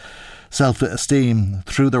of self-esteem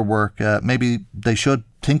through their work, maybe they should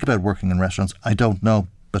think about working in restaurants. I don't know.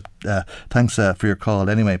 But thanks for your call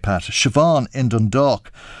anyway, Pat. Siobhan in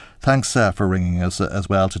Dundalk, thanks for ringing us as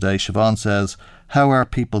well today. Siobhan says, how are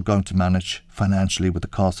people going to manage financially with the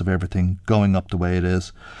cost of everything going up the way it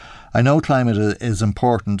is? I know climate is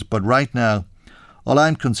important, but right now, all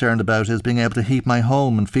I'm concerned about is being able to heat my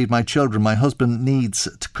home and feed my children. My husband needs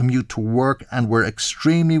to commute to work, and we're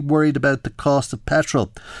extremely worried about the cost of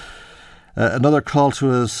petrol. Another call to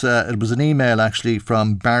us, it was an email actually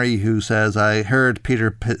from Barry, who says, I heard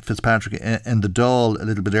Peter Fitzpatrick in the Dáil a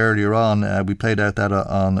little bit earlier on. We played out that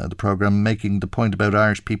on the programme, making the point about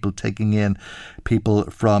Irish people taking in people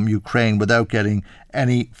from Ukraine without getting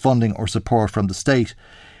any funding or support from the state.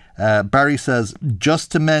 Barry says,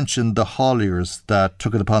 just to mention the hauliers that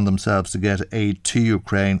took it upon themselves to get aid to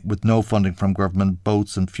Ukraine with no funding from government,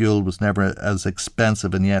 boats and fuel was never as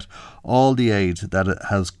expensive, and yet all the aid that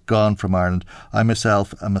has gone from Ireland. I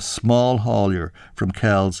myself am a small haulier from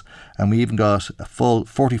Kells, and we even got a full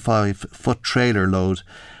 45-foot trailer load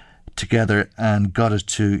together and got it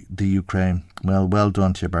to the Ukraine. Well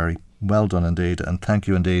done to you, Barry. Well done indeed, and thank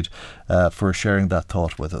you indeed for sharing that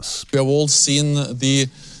thought with us. We have all seen the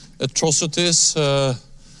atrocities that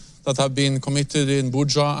have been committed in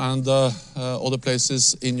Bucha and other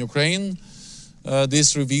places in Ukraine.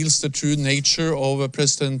 This reveals the true nature of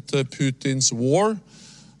President Putin's war.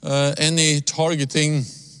 Any targeting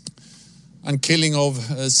and killing of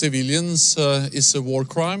civilians is a war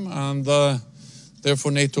crime, and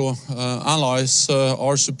therefore NATO allies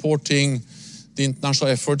are supporting the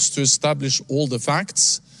international efforts to establish all the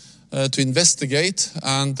facts, to investigate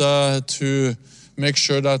and to make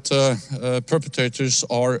sure that perpetrators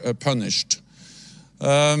are punished.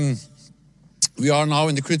 We are now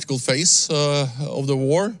in the critical phase of the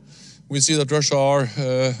war. We see that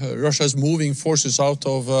Russia is moving forces out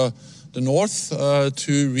of the north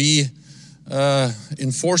to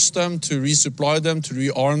reinforce them, to resupply them, to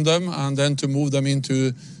rearm them, and then to move them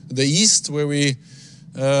into the east, where we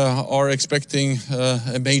are expecting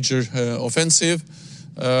a major offensive.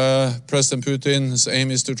 President Putin's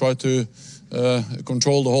aim is to try to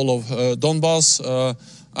control the whole of Donbass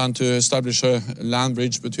and to establish a land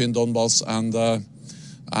bridge between Donbass and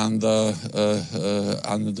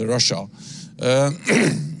Russia.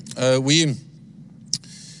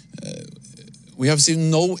 We have seen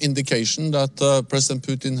no indication that President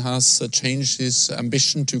Putin has changed his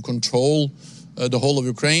ambition to control the whole of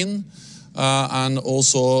Ukraine and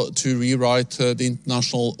also to rewrite the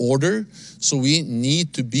international order. So we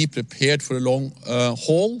need to be prepared for a long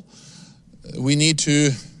haul. We need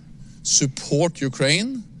to support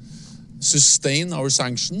Ukraine, sustain our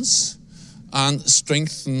sanctions, and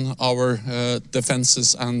strengthen our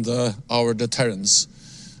defenses and our deterrence.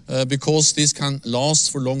 Because this can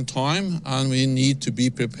last for a long time, and we need to be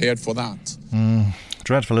prepared for that.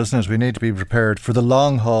 Dreadful, isn't it? We need to be prepared for the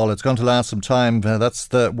long haul. It's going to last some time. That's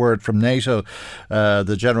the word from NATO.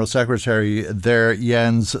 The General Secretary there,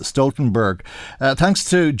 Jens Stoltenberg. Thanks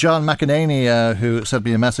to John McEnany, who sent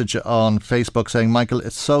me a message on Facebook saying, Michael,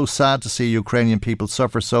 it's so sad to see Ukrainian people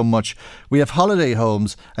suffer so much. We have holiday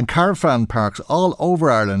homes and caravan parks all over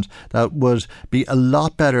Ireland that would be a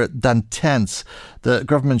lot better than tents. The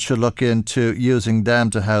government should look into using them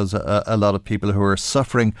to house a lot of people who are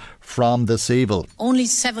suffering from this evil. Only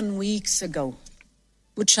 7 weeks ago,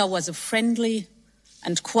 Bucha was a friendly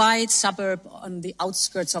and quiet suburb on the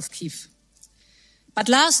outskirts of Kyiv. But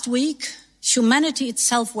last week, humanity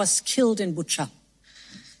itself was killed in Bucha.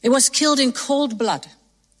 It was killed in cold blood,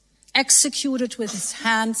 executed with its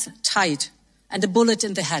hands tied and a bullet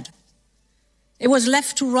in the head. It was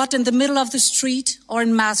left to rot in the middle of the street or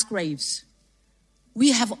in mass graves.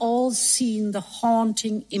 We have all seen the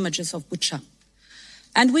haunting images of Bucha.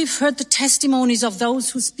 And we've heard the testimonies of those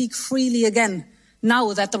who speak freely again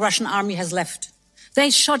now that the Russian army has left. They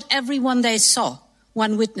shot everyone they saw,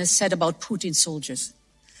 one witness said about Putin's soldiers.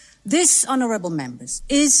 This, honourable members,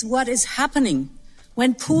 is what is happening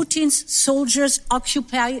when Putin's soldiers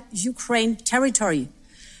occupy Ukraine territory.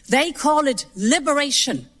 They call it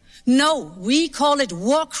liberation. No, we call it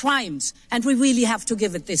war crimes, and we really have to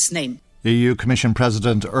give it this name. EU Commission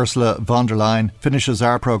President Ursula von der Leyen finishes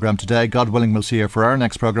our programme today. God willing, we'll see her for our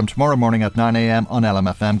next programme tomorrow morning at 9 a.m. on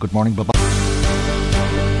LMFM. Good morning, bye-bye.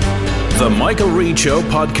 The Michael Reid Show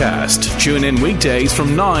podcast. Tune in weekdays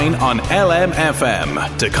from 9 on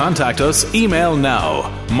LMFM. To contact us, email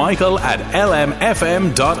now,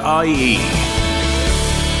 michael@lmfm.ie.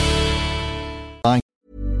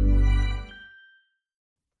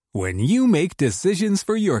 When you make decisions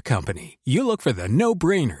for your company, you look for the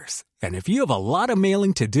no-brainers. And if you have a lot of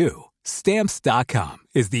mailing to do, Stamps.com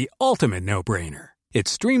is the ultimate no-brainer. It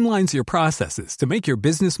streamlines your processes to make your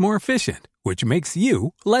business more efficient, which makes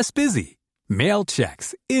you less busy. Mail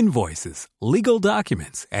checks, invoices, legal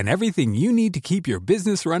documents, and everything you need to keep your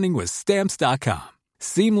business running with Stamps.com.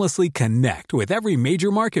 Seamlessly connect with every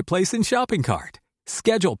major marketplace and shopping cart.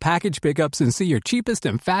 Schedule package pickups and see your cheapest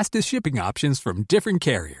and fastest shipping options from different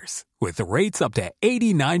carriers, with rates up to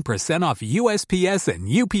 89% off USPS and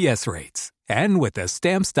UPS rates. And with the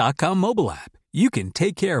Stamps.com mobile app, you can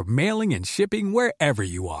take care of mailing and shipping wherever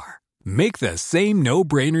you are. Make the same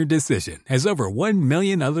no-brainer decision as over 1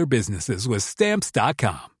 million other businesses with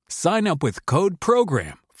Stamps.com. Sign up with code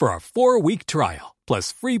PROGRAM for a 4-week trial,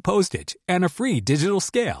 plus free postage and a free digital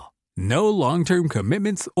scale. No long-term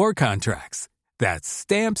commitments or contracts. That's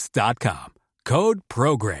Stamps.com. Code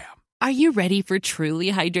PROGRAM. Are you ready for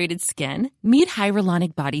truly hydrated skin? Meet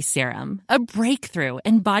Hyaluronic Body Serum, a breakthrough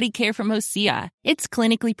in body care from Osea. It's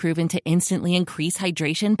clinically proven to instantly increase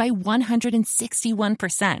hydration by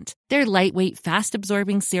 161%. Their lightweight,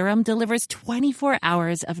 fast-absorbing serum delivers 24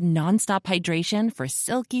 hours of nonstop hydration for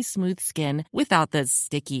silky smooth skin without the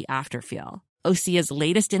sticky afterfeel. Osea's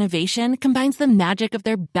latest innovation combines the magic of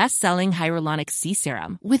their best-selling Hyaluronic C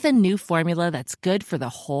Serum with a new formula that's good for the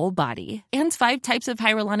whole body and 5 types of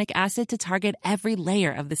hyaluronic acid to target every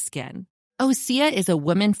layer of the skin. Osea is a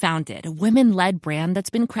women-founded, women-led brand that's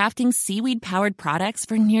been crafting seaweed-powered products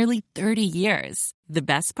for nearly 30 years. The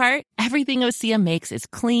best part? Everything Osea makes is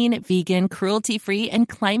clean, vegan, cruelty-free, and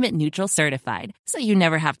climate-neutral certified, so you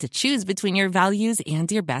never have to choose between your values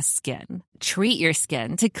and your best skin. Treat your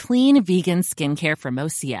skin to clean, vegan skincare from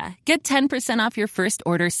Osea. Get 10% off your first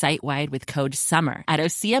order site-wide with code SUMMER at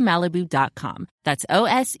OseaMalibu.com. That's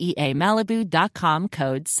OSEAMalibu.com,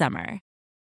 code SUMMER.